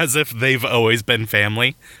as if they've always been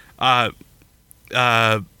family. and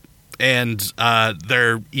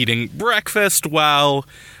they're eating breakfast while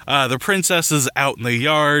the princess is out in the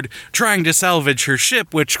yard trying to salvage her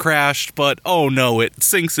ship, which crashed, but oh no, it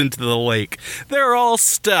sinks into the lake. They're all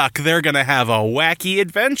stuck. They're gonna have a wacky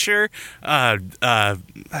adventure,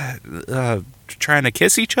 trying to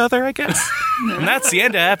kiss each other, I guess. And that's the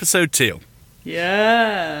end of episode 2.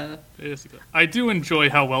 Yeah. I do enjoy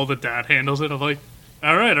how well the dad handles it. Of like,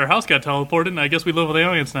 all right, our house got teleported, and I guess we live with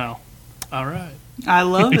aliens now. All right. I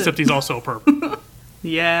love it. Except he's also a perp.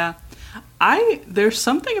 Yeah. There's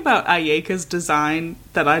something about Ayeka's design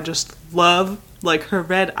that I just love. Like her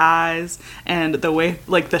red eyes and the way,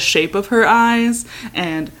 like the shape of her eyes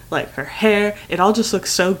and like her hair. It all just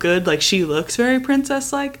looks so good. Like she looks very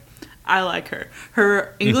princess-like. I like her.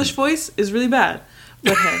 Her English voice is really bad.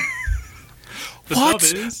 But hey.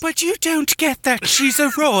 What? But you don't get that she's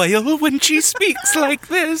a royal when she speaks like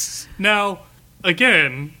this. Now,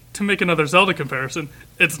 again, to make another Zelda comparison,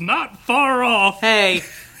 it's not far off. Hey.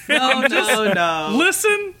 No.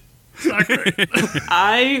 Listen. It's not great.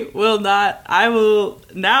 I will.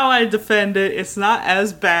 Now I defend it. It's not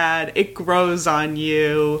as bad. It grows on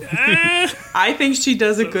you. I think she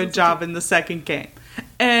does a good job in the second game.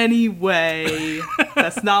 Anyway,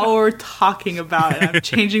 that's not what we're talking about, and I'm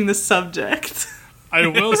changing the subject. I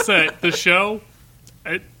will say, the show,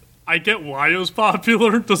 I get why it was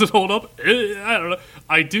popular. Does it hold up? I don't know.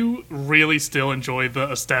 I do really still enjoy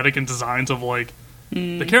the aesthetic and designs of, like,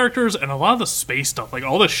 the characters and a lot of the space stuff. Like,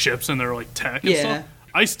 all the ships and their, like, tech and stuff.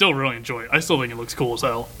 I still really enjoy it. I still think it looks cool as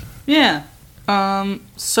hell. Yeah.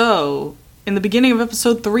 So, in the beginning of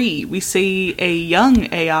episode 3, we see a young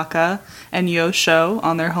Ayaka and Yosho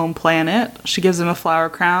on their home planet. She gives him a flower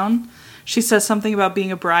crown. She says something about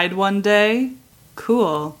being a bride one day.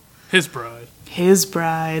 Cool. His bride. She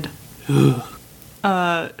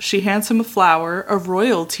hands him a flower, a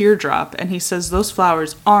royal teardrop, and he says those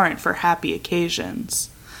flowers aren't for happy occasions.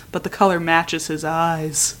 But the color matches his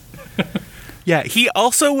eyes. Yeah, he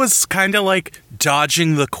also was kind of like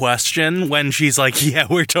dodging the question when she's like, yeah,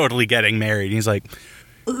 we're totally getting married. And he's like,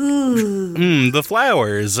 the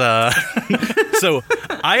flowers. So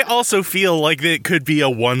I also feel like it could be a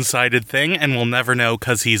one-sided thing, and we'll never know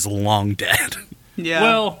because he's long dead. Yeah.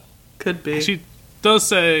 Well, could be. She does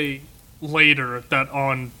say later that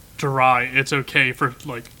on Jirai it's okay for,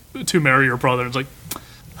 like, to marry your brother. It's like,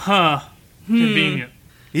 convenient.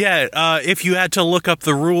 Yeah, if you had to look up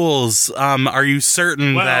the rules, are you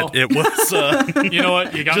certain that it was you know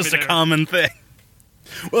what? You got just me a there. common thing?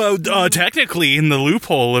 Well, technically, in the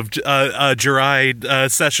loophole of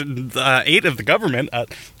Jirai Session 8 of the government...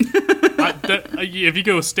 if you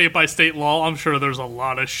go state by state law, I'm sure there's a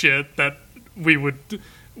lot of shit that we would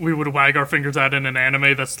wag our fingers at in an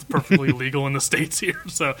anime that's perfectly legal in the States here.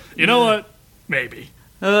 So, you know what? Maybe.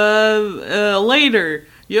 Later,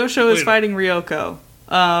 Yosho is fighting Ryoko.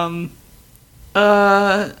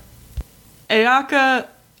 Ayaka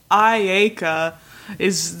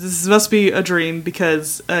this must be a dream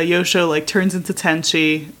because Yosho like turns into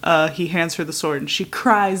Tenchi. He hands her the sword and she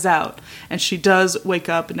cries out, and she does wake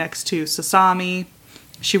up next to Sasami.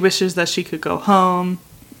 She wishes that she could go home.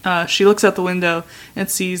 She looks out the window and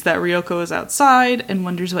sees that Ryoko is outside and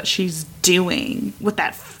wonders what she's doing, what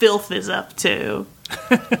that filth is up to.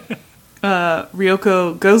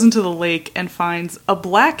 Ryoko goes into the lake and finds a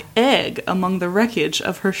black egg among the wreckage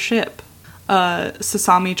of her ship.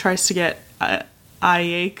 Sasami tries to get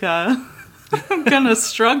Ayaka. I'm gonna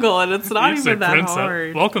struggle, and it's not even that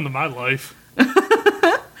hard. Welcome to my life.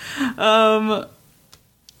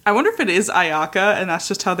 I wonder if it is Ayaka, and that's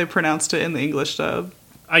just how they pronounced it in the English dub.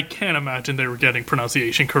 I can't imagine they were getting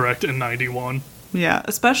pronunciation correct in 91. Yeah,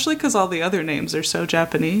 especially because all the other names are so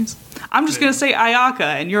Japanese. I'm just going to say Ayaka,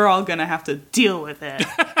 and you're all going to have to deal with it.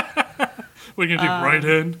 We're going to do right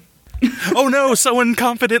in. Oh no, someone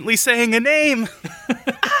confidently saying a name!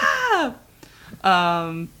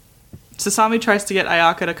 Sasami tries to get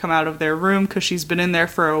Ayaka to come out of their room because she's been in there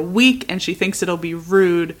for a week, and she thinks it'll be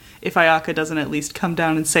rude if Ayaka doesn't at least come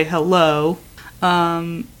down and say hello.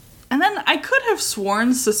 And then I could have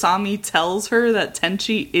sworn Sasami tells her that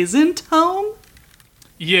Tenchi isn't home.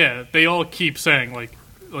 Yeah, they all keep saying, like,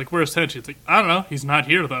 where's Tenchi? It's like, I don't know, he's not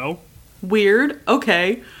here, though. Weird.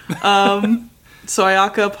 Okay. So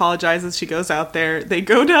Ayaka apologizes. She goes out there. They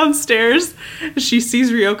go downstairs. She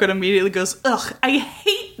sees Ryoko and immediately goes, ugh, I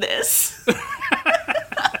hate this.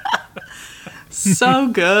 So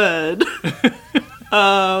good.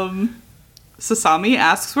 Sasami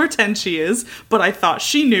asks where Tenchi is, but I thought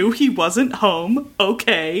she knew he wasn't home.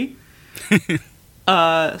 Okay.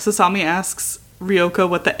 Sasami asks Ryoko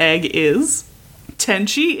what the egg is.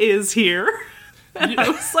 Tenchi is here. And I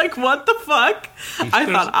was like, what the fuck? I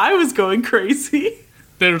thought I was going crazy.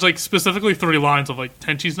 There's like specifically 3 lines of like,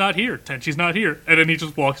 Tenchi's not here, Tenchi's not here. And then he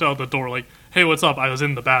just walks out the door like, hey, what's up? I was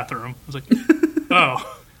in the bathroom. I was like,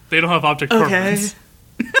 oh, they don't have object permanence.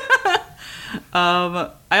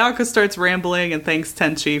 Ayaka starts rambling and thanks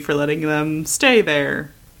Tenchi for letting them stay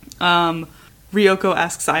there. Ryoko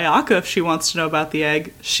asks Ayaka if she wants to know about the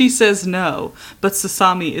egg. She says no, but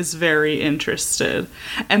Sasami is very interested.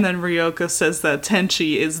 And then Ryoko says that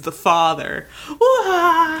Tenchi is the father.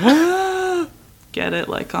 Get it?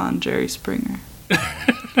 Like on Jerry Springer.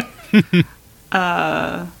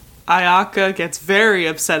 Ayaka gets very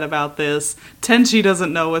upset about this. Tenchi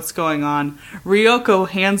doesn't know what's going on. Ryoko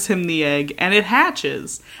hands him the egg, and it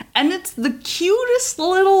hatches. And it's the cutest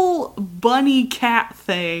little bunny cat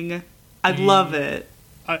thing. I love it.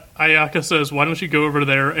 Ayaka says, why don't you go over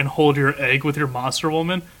there and hold your egg with your monster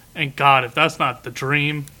woman? And God, if that's not the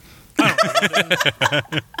dream, I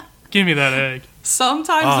don't know. Give me that egg.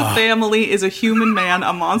 Sometimes a family is a human man,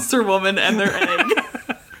 a monster woman, and their egg.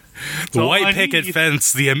 The white picket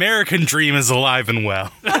fence, the American dream is alive and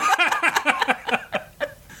well.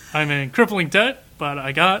 I'm in crippling debt, but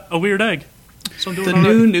I got a weird egg. So I'm doing the all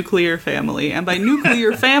new right. nuclear family. And by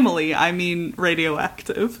nuclear family, I mean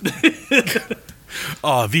radioactive.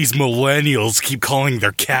 Oh, these millennials keep calling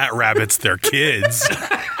their cat rabbits their kids.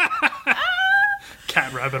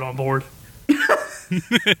 Cat rabbit on board.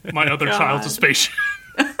 My other child's a spaceship.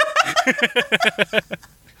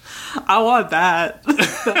 I want that.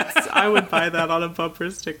 I would buy that on a bumper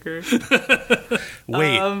sticker.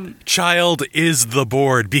 Wait, child is the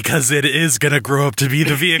board because it is going to grow up to be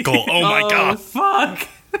the vehicle. Oh my god. Fuck.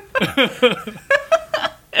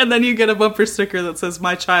 And then you get a bumper sticker that says,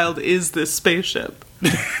 my child is this spaceship.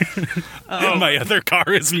 And my other car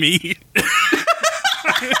is me.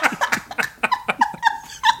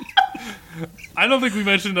 I don't think we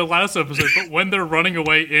mentioned in the last episode, but when they're running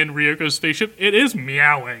away in Ryoko's spaceship, it is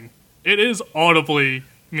meowing. It is audibly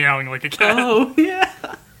meowing like a cat. Oh, yeah.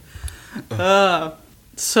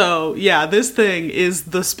 So, yeah, this thing is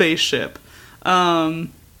the spaceship.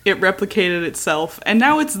 It replicated itself, and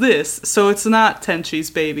now it's this, so it's not Tenchi's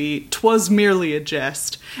baby. 'Twas merely a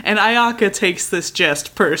jest. And Ayaka takes this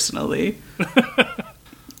jest personally.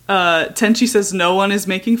 Tenchi says no one is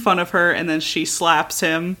making fun of her, and then she slaps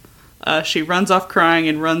him. She runs off crying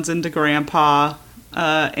and runs into Grandpa.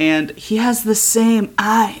 And he has the same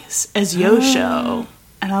eyes as Yosho.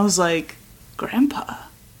 And I was like, Grandpa,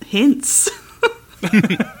 hints.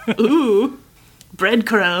 Ooh,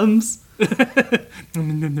 breadcrumbs. Then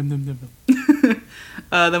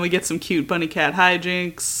we get some cute bunny cat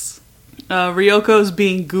hijinks. Ryoko's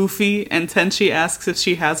being goofy, and Tenchi asks if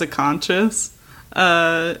she has a conscience.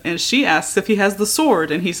 And she asks if he has the sword,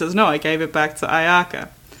 and he says, no, I gave it back to Ayaka.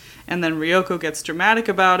 And then Ryoko gets dramatic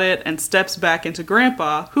about it and steps back into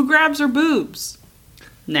Grandpa, who grabs her boobs.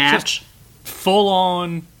 Natch. Full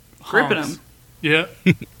on Gripping him. Yeah.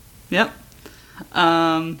 Yep.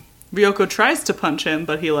 Ryoko tries to punch him,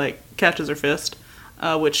 but he, catches her fist,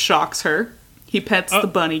 which shocks her. He pets the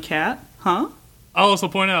bunny cat. Huh? I'll also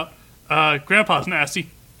point out, Grandpa's nasty.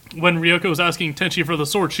 When Ryoko was asking Tenchi for the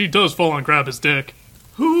sword, she does full on grab his dick.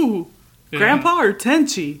 Who? Yeah. Grandpa or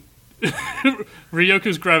Tenchi?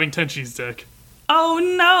 Ryoko's grabbing Tenchi's dick. Oh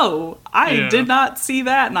no! I did not see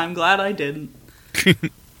that, and I'm glad I didn't.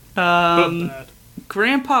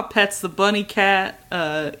 Grandpa pets the bunny cat.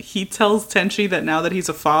 He tells Tenchi that now that he's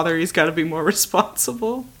a father, he's got to be more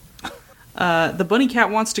responsible. The bunny cat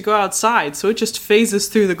wants to go outside, so it just phases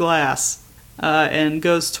through the glass and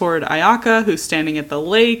goes toward Ayaka, who's standing at the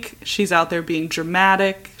lake. She's out there being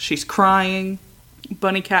dramatic. She's crying.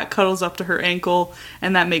 Bunny cat cuddles up to her ankle,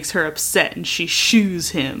 and that makes her upset, and she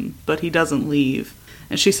shoos him, but he doesn't leave.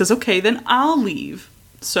 And she says, okay, then I'll leave.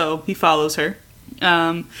 So he follows her.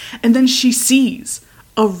 And then she sees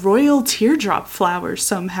a royal teardrop flower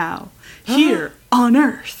somehow here on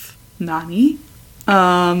Earth. Nani?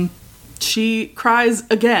 She cries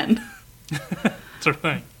again. That's her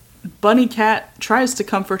thing. Bunny cat tries to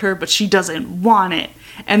comfort her, but she doesn't want it.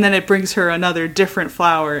 And then it brings her another different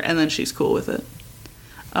flower, and then she's cool with it.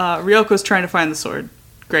 Ryoko's trying to find the sword.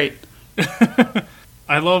 Great.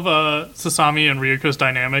 I love Sasami and Ryoko's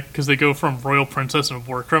dynamic because they go from royal princess and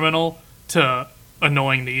war criminal to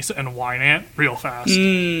annoying niece and wine aunt real fast.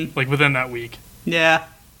 Within that week. Yeah.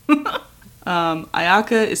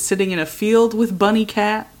 Ayaka is sitting in a field with Bunny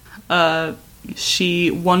Cat.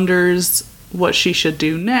 She wonders what she should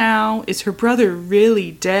do now. Is her brother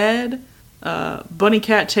really dead? Bunny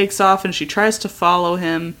Cat takes off and she tries to follow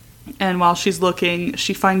him. And while she's looking,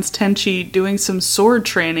 she finds Tenchi doing some sword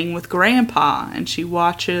training with Grandpa, and she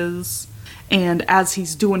watches. And as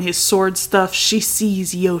he's doing his sword stuff, she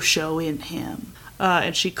sees Yosho in him.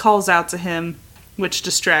 And she calls out to him, which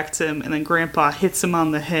distracts him, and then Grandpa hits him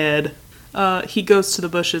on the head. He goes to the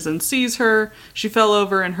bushes and sees her. She fell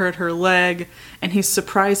over and hurt her leg, and he's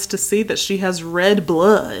surprised to see that she has red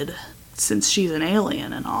blood, since she's an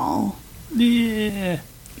alien and all. Yeah.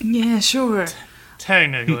 Yeah, sure.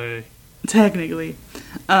 Technically. Technically.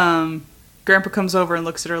 Grandpa comes over and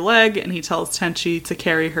looks at her leg, and he tells Tenchi to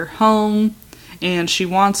carry her home, and she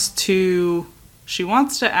wants to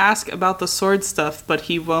ask about the sword stuff, but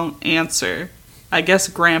he won't answer. I guess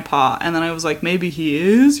Grandpa, and then I was like, maybe he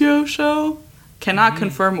is Yosho? Cannot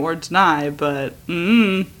confirm or deny, but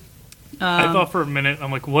I thought for a minute,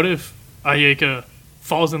 I'm like, what if Ayaka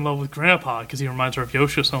falls in love with Grandpa because he reminds her of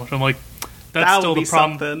Yosho so much? I'm like, that's still the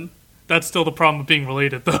problem. Something. That's still the problem of being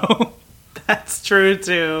related, though. That's true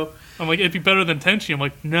too. I'm like, it'd be better than Tenchi. I'm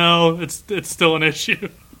like, no, it's still an issue.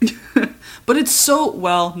 But it's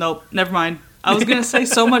so nope, never mind. I was gonna say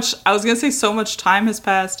so much time has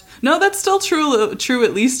passed. No, that's still true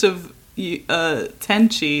at least of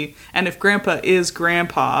Tenchi. And if Grandpa is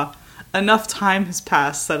Grandpa, enough time has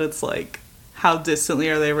passed that it's like, how distantly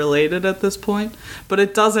are they related at this point? But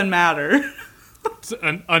it doesn't matter. It's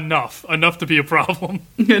enough to be a problem.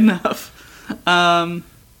 Enough.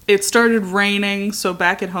 It started raining, so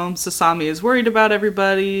back at home, Sasami is worried about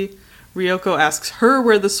everybody. Ryoko asks her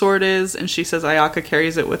where the sword is, and she says Ayaka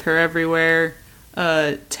carries it with her everywhere.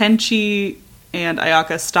 Tenchi and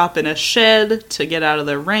Ayaka stop in a shed to get out of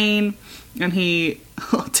the rain, and he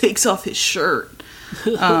takes off his shirt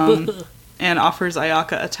and offers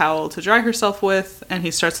Ayaka a towel to dry herself with, and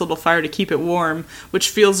he starts a little fire to keep it warm, which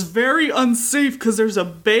feels very unsafe because there's a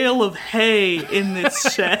bale of hay in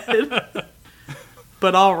this shed.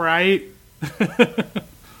 But all right.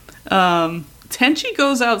 Tenchi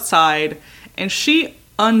goes outside, and she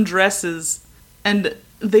undresses, and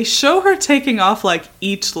they show her taking off, like,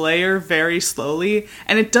 each layer very slowly,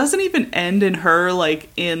 and it doesn't even end in her, like,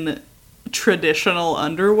 in traditional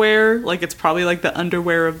underwear. Like, it's probably, like, the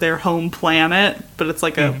underwear of their home planet, but it's,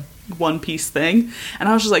 like, a one-piece thing. And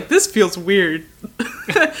I was just like, this feels weird.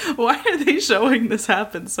 Why are they showing this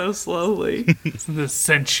happen so slowly? Isn't this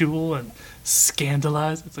sensual and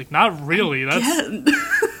scandalized? It's like, not really.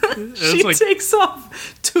 She takes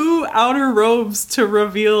off 2 outer robes to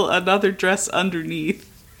reveal another dress underneath.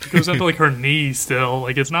 It goes up to, like, her knee still.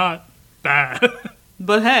 Like, it's not bad.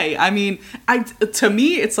 But hey, I mean, to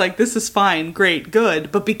me, it's like, this is fine, great,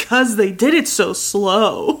 good. But because they did it so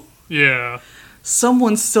slow, yeah,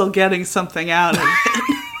 someone's still getting something out of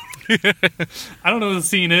it. I don't know what the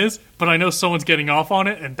scene is, but I know someone's getting off on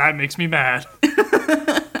it, and that makes me mad.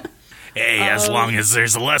 Hey, as long as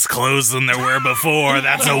there's less clothes than there were before,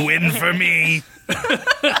 that's a win for me.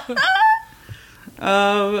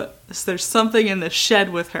 So there's something in the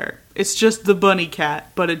shed with her. It's just the bunny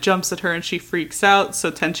cat, but it jumps at her and she freaks out, so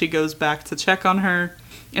Tenchi goes back to check on her,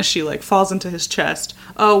 and she, like, falls into his chest.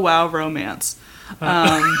 Oh, wow, romance.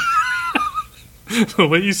 The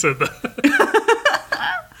way you said that.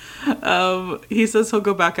 He says he'll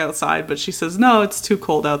go back outside, but she says, no, it's too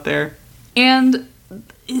cold out there. And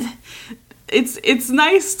it's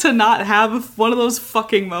nice to not have one of those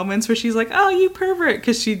fucking moments where she's like, oh, you pervert,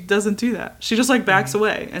 because she doesn't do that. She just, like, backs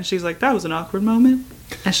away, and she's like, that was an awkward moment.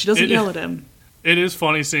 And she doesn't yell at him. It is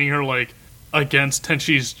funny seeing her, like, against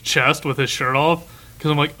Tenchi's chest with his shirt off,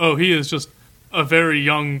 because I'm like, oh, he is just a very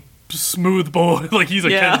young, smooth boy. Like, he's a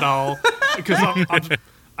Ken doll. Because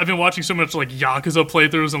I've been watching so much, like, Yakuza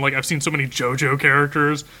playthroughs, and, like, I've seen so many JoJo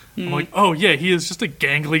characters. I'm like, oh, yeah, he is just a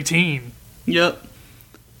gangly teen. Yep.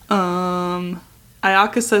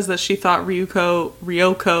 Ayaka says that she thought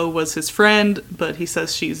Ryoko was his friend, but he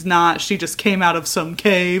says she's not. She just came out of some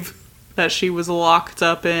cave that she was locked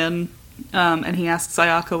up in. And he asks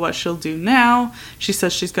Ayaka what she'll do now. She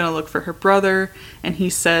says she's going to look for her brother, and he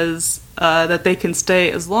says that they can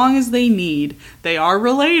stay as long as they need. They are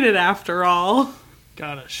related, after all.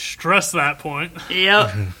 Gotta stress that point.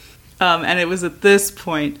 Yep. And it was at this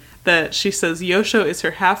point that she says Yosho is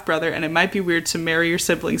her half-brother, and it might be weird to marry your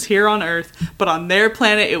siblings here on Earth, but on their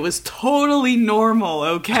planet it was totally normal,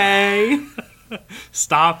 okay?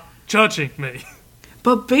 Stop judging me.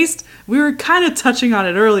 But we were kind of touching on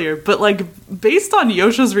it earlier, but, like, based on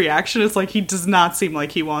Yosho's reaction, it's like he does not seem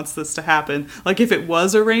like he wants this to happen. Like, if it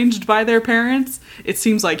was arranged by their parents, it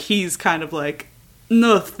seems like he's kind of like,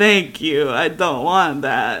 no thank you, I don't want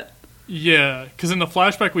that. Yeah, because in the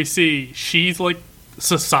flashback we see she's, like,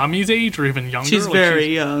 Sasami's age or even younger. She's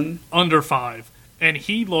very young. Under 5. And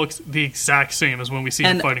he looks the exact same as when we see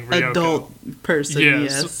him fighting Ryoko. An adult person,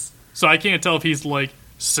 yes. So I can't tell if he's, like,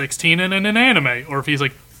 16 and in an anime, or if he's,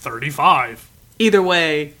 like, 35. Either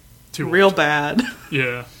way, Too real old. bad.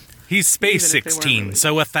 Yeah. He's space Even if they weren't 16, really-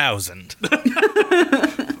 so 1,000.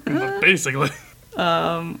 Basically.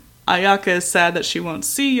 Ayaka is sad that she won't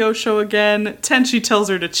see Yosho again. Tenchi tells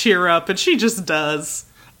her to cheer up, and she just does.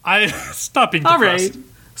 Stop being All depressed.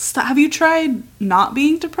 right. Have you tried not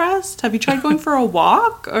being depressed? Have you tried going for a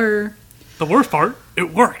walk? Or The worst part,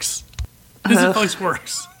 it works. His advice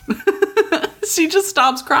works. she just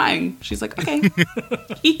stops crying. She's like, okay.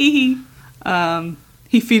 Hee.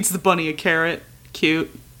 He feeds the bunny a carrot. Cute.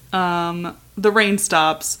 The rain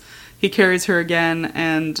stops. He carries her again,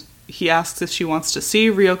 and he asks if she wants to see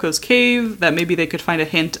Ryoko's cave, that maybe they could find a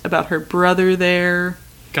hint about her brother there.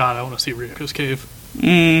 God, I want to see Ryoko's cave.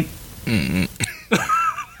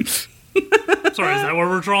 Sorry, is that where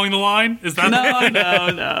we're drawing the line? Is that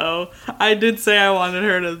No. I did say I wanted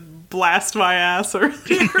her to blast my ass earlier.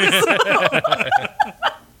 So.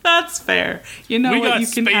 That's fair. You know what? You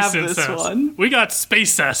can have this one. We got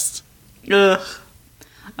space-cest. Ugh.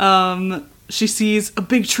 She sees a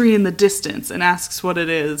big tree in the distance and asks what it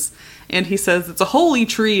is. And he says it's a holy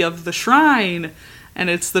tree of the shrine. And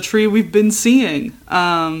it's the tree we've been seeing.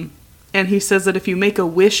 And he says that if you make a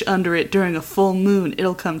wish under it during a full moon,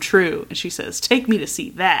 it'll come true. And she says, take me to see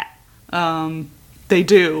that. They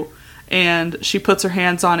do. And she puts her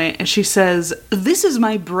hands on it and she says, this is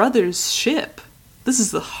my brother's ship. This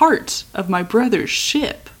is the heart of my brother's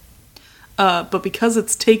ship. But because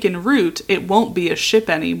it's taken root, it won't be a ship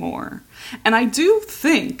anymore. And I do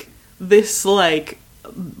think this, like,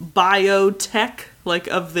 biotech, like,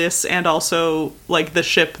 of this and also, like, the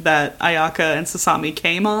ship that Ayaka and Sasami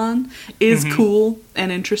came on is cool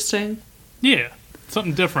and interesting. Yeah,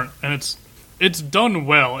 something different. And it's done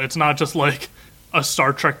well. It's not just, like, a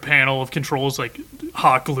Star Trek panel of controls, like,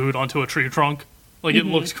 hot glued onto a tree trunk. Like, it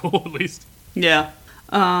looks cool, at least. Yeah.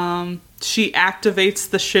 She activates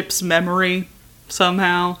the ship's memory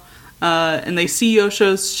somehow. And they see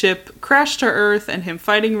Yosho's ship crash to Earth and him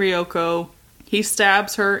fighting Ryoko. He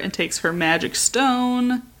stabs her and takes her magic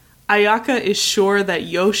stone. Ayaka is sure that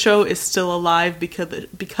Yosho is still alive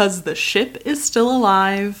because the ship is still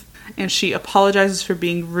alive. And she apologizes for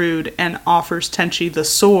being rude and offers Tenchi the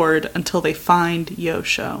sword until they find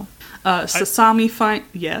Yosho. Sasami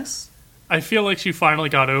Yes? I feel like she finally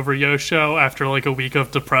got over Yosho after, like, a week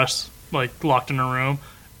of depressed, like, locked in her room.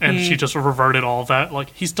 And she just reverted all of that. Like,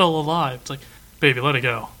 he's still alive. It's like, baby, let it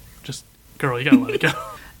go. Just, girl, you gotta let it go.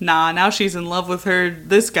 Nah, now she's in love with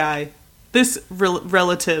this guy. This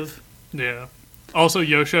relative. Yeah. Also,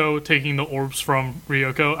 Yosho taking the orbs from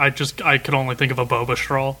Ryoko, I could only think of a boba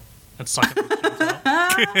straw and sucking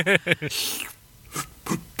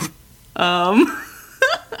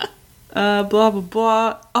Blah, blah,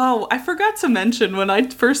 blah. Oh, I forgot to mention, when I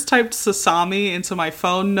first typed Sasami into my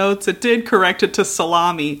phone notes, it did correct it to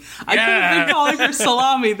Salami. I could have been calling her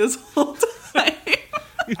Salami this whole time.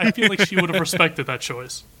 I feel like she would have respected that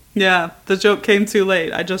choice. Yeah, the joke came too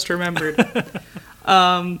late. I just remembered.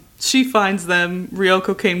 She finds them.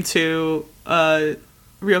 Ryoko came to.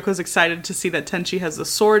 Ryoko's excited to see that Tenchi has the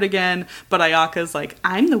sword again, but Ayaka's like,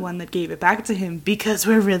 I'm the one that gave it back to him because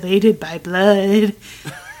we're related by blood.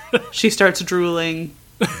 She starts drooling.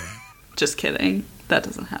 Just kidding. That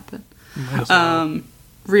doesn't happen.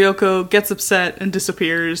 Ryoko gets upset and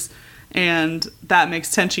disappears, and that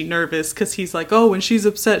makes Tenchi nervous because he's like, oh, when she's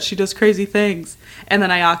upset, she does crazy things. And then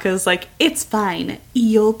Ayaka's like, it's fine.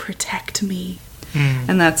 You'll protect me.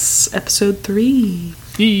 And that's episode 3.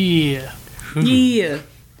 Yeah. Yeah.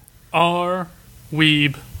 Are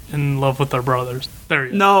weeb in love with their brothers? There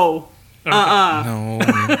you go. No. Okay. No.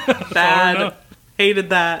 Bad. enough. Hated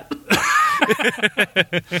that.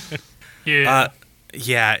 Yeah.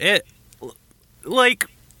 Yeah, it... Like...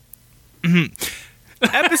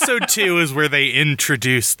 Episode 2 is where they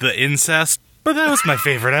introduced the incest, but that was my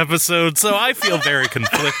favorite episode, so I feel very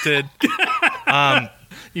conflicted.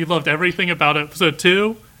 You loved everything about episode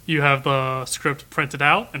 2. You have the script printed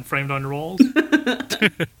out and framed on your walls.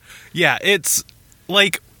 Yeah, it's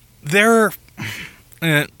like there's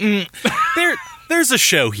a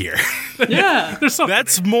show here. Yeah. There's something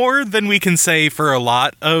That's there. more than we can say for a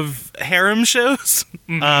lot of harem shows.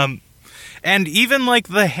 And even like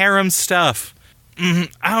the harem stuff, I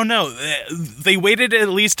don't know. They waited at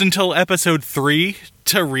least until episode 3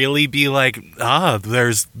 to really be like,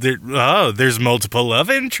 there's multiple love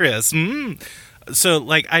interests. So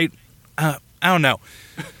like I don't know.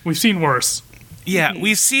 We've seen worse. Yeah,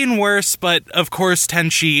 we've seen worse, but of course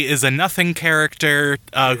Tenchi is a nothing character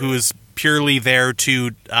who is purely there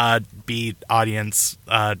to be audience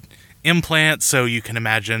implant, so you can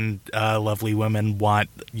imagine lovely women want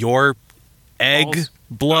your egg, Balls.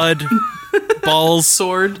 blood, balls,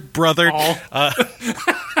 Sword. brother. Ball.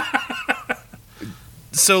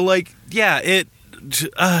 So like, yeah, it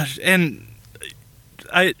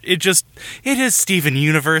is Steven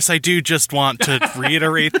Universe. I do just want to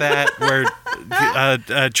reiterate that, where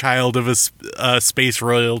a child of a space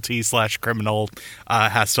royalty / criminal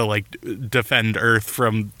has to like defend Earth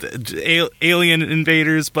from alien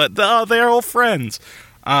invaders, but they're all friends.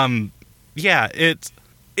 Yeah, it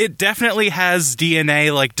definitely has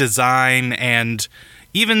DNA like design, and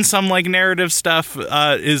even some like narrative stuff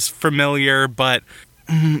is familiar, but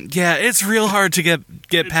yeah, it's real hard to get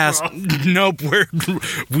past. Rough. Nope,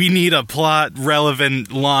 we need a plot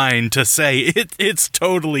relevant line to say it's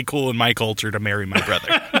totally cool in my culture to marry my brother.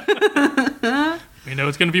 We know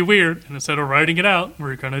it's going to be weird, and instead of writing it out,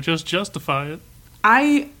 we're going to just justify it.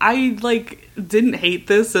 I like didn't hate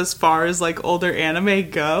this as far as like older anime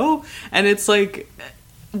go, and it's like,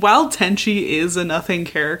 while Tenchi is a nothing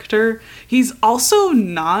character, he's also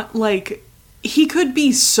not like, he could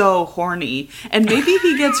be so horny, and maybe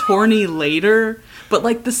he gets horny later, but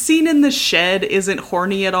like the scene in the shed isn't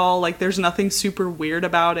horny at all. Like there's nothing super weird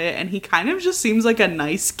about it, and he kind of just seems like a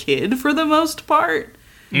nice kid for the most part.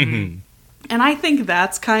 Mm-hmm. And I think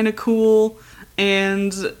that's kind of cool.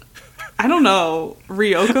 And I don't know,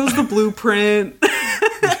 Ryoko's the blueprint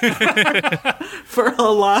for a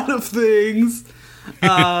lot of things.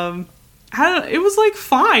 It was like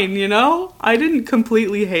fine, you know? I didn't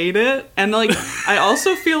completely hate it. And like I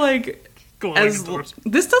also feel like it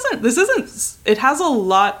has a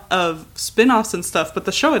lot of spin-offs and stuff, but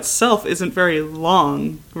the show itself isn't very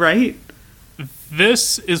long, right?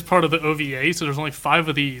 This is part of the OVA, so there's only 5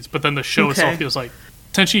 of these, but then the show itself feels like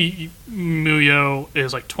Tenchi Muyo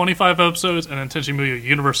is like 25 episodes, and then Tenchi Muyo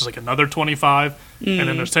Universe is like another 25, and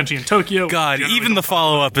then there's Tenchi in Tokyo. God, even the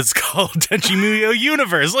follow-up is called Tenchi Muyo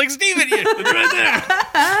Universe, like Steven, it's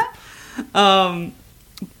right there.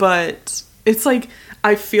 But it's like,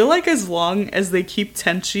 I feel like as long as they keep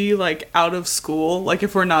Tenchi like out of school, like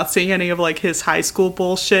if we're not seeing any of like his high school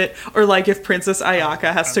bullshit, or like if Princess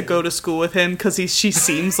Ayaka has to go to school with him because she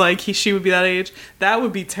seems like she would be that age, that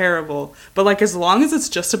would be terrible. But like as long as it's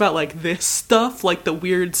just about like this stuff, like the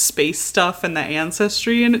weird space stuff and the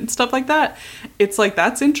ancestry and stuff like that, it's like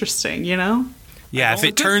that's interesting, you know? Yeah, if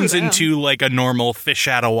it turns into like a normal fish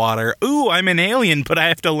out of water, ooh, I'm an alien, but I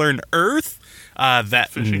have to learn Earth. That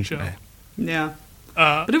fishing show. Yeah.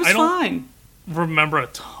 But it was fine. Remember a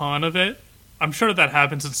ton of it. I'm sure that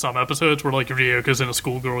happens in some episodes where like Ryoko's in a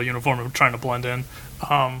schoolgirl uniform and trying to blend in.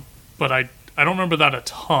 But I don't remember that a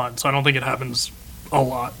ton, so I don't think it happens a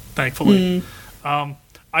lot, thankfully.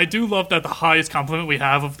 I do love that the highest compliment we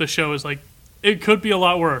have of the show is like, it could be a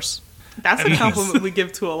lot worse. That's a compliment we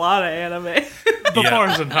give to a lot of anime. The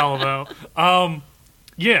bar's in hell, though.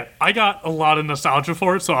 Yeah, I got a lot of nostalgia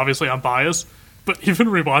for it, so obviously I'm biased. But even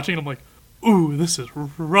rewatching it, I'm like, ooh, this is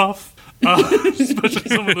rough. Especially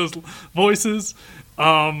some of those voices.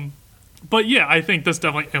 But yeah, I think this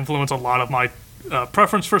definitely influenced a lot of my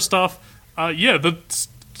preference for stuff. Yeah, the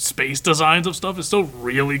space designs of stuff is still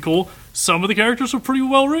really cool. Some of the characters are pretty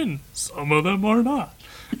well written. Some of them are not.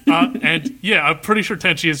 And yeah, I'm pretty sure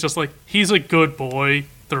Tenchi is just like, he's a good boy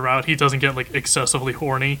throughout. He doesn't get like excessively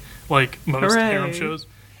horny like most harem shows.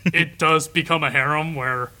 It does become a harem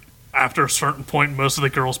where after a certain point, most of the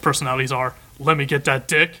girls' personalities are, let me get that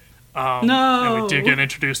dick. No. And we do get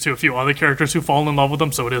introduced to a few other characters who fall in love with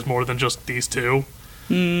them, so it is more than just these two.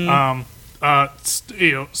 Spoiler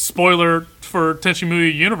for Tenchi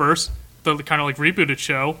Muyo Universe, the kind of like rebooted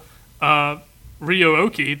show,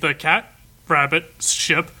 Ryo-Ohki, the cat rabbit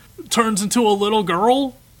ship, turns into a little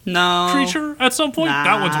girl creature at some point. Nah.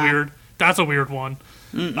 That one's weird. That's a weird one.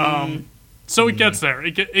 So it gets there.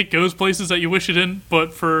 It goes places that you wish it didn't,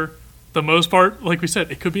 but for the most part, like we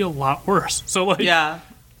said, it could be a lot worse. So like, yeah,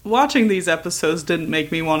 watching these episodes didn't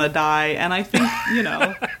make me want to die, and I think, you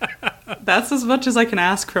know, that's as much as I can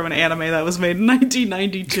ask from an anime that was made in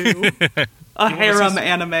 1992. A harem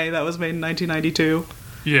anime that was made in 1992.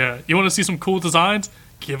 Yeah, you want to see some cool designs?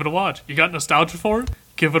 Give it a watch. You got nostalgia for it?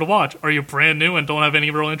 Give it a watch. Are you brand new and don't have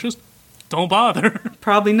any real interest? Don't bother.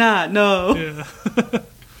 Probably not, no. Yeah.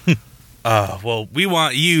 Well, we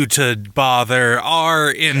want you to bother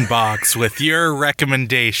our inbox with your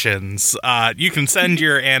recommendations. You can send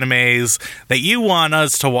your animes that you want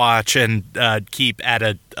us to watch and keep at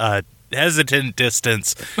a hesitant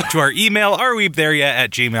distance to our email,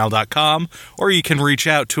 areweebthereyet@gmail.com, or you can reach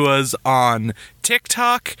out to us on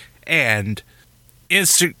TikTok and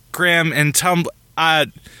Instagram and Tumblr.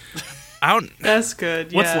 That's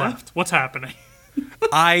good, yeah. What's left? What's happening?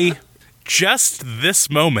 I just this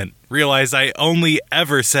moment realize I only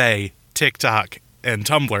ever say TikTok, and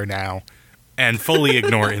Tumblr now, and fully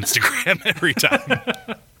ignore Instagram every time.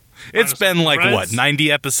 It's been like, what,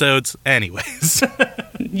 90 episodes? Anyways.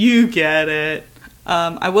 You get it.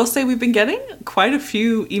 I will say we've been getting quite a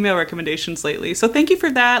few email recommendations lately, so thank you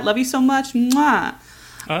for that. Love you so much. Mwah.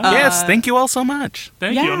 Yes, thank you all so much.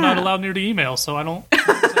 Thank you. I'm not allowed near the email, so I don't...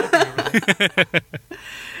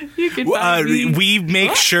 You can find me. We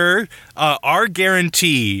make sure our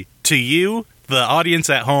guarantee to you, the audience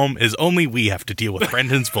at home, is only we have to deal with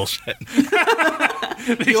Brendan's bullshit.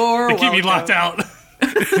 You're They keep me welcome. locked out.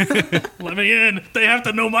 Let me in. They have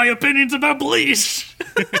to know my opinions about Bleach.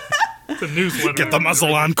 It's a newsletter. Get the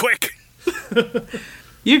muzzle on quick.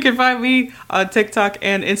 You can find me on TikTok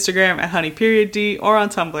and Instagram at honey.d or on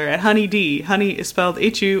Tumblr at honeyd. Honey is spelled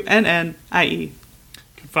Hunnnie. You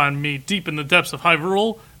can find me deep in the depths of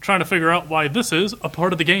Hyrule, trying to figure out why this is a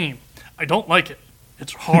part of the game. I don't like it.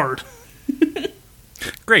 It's hard.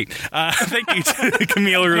 Great. Thank you to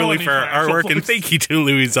Camille Rulli for her artwork, and thank you to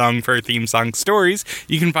Louis Zong for theme song stories.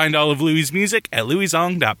 You can find all of Louis' music at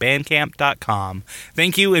louiszong.bandcamp.com.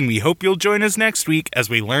 Thank you, and we hope you'll join us next week as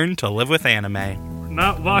we learn to live with anime. We're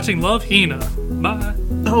not watching Love Hina. Bye.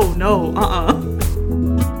 Oh, no.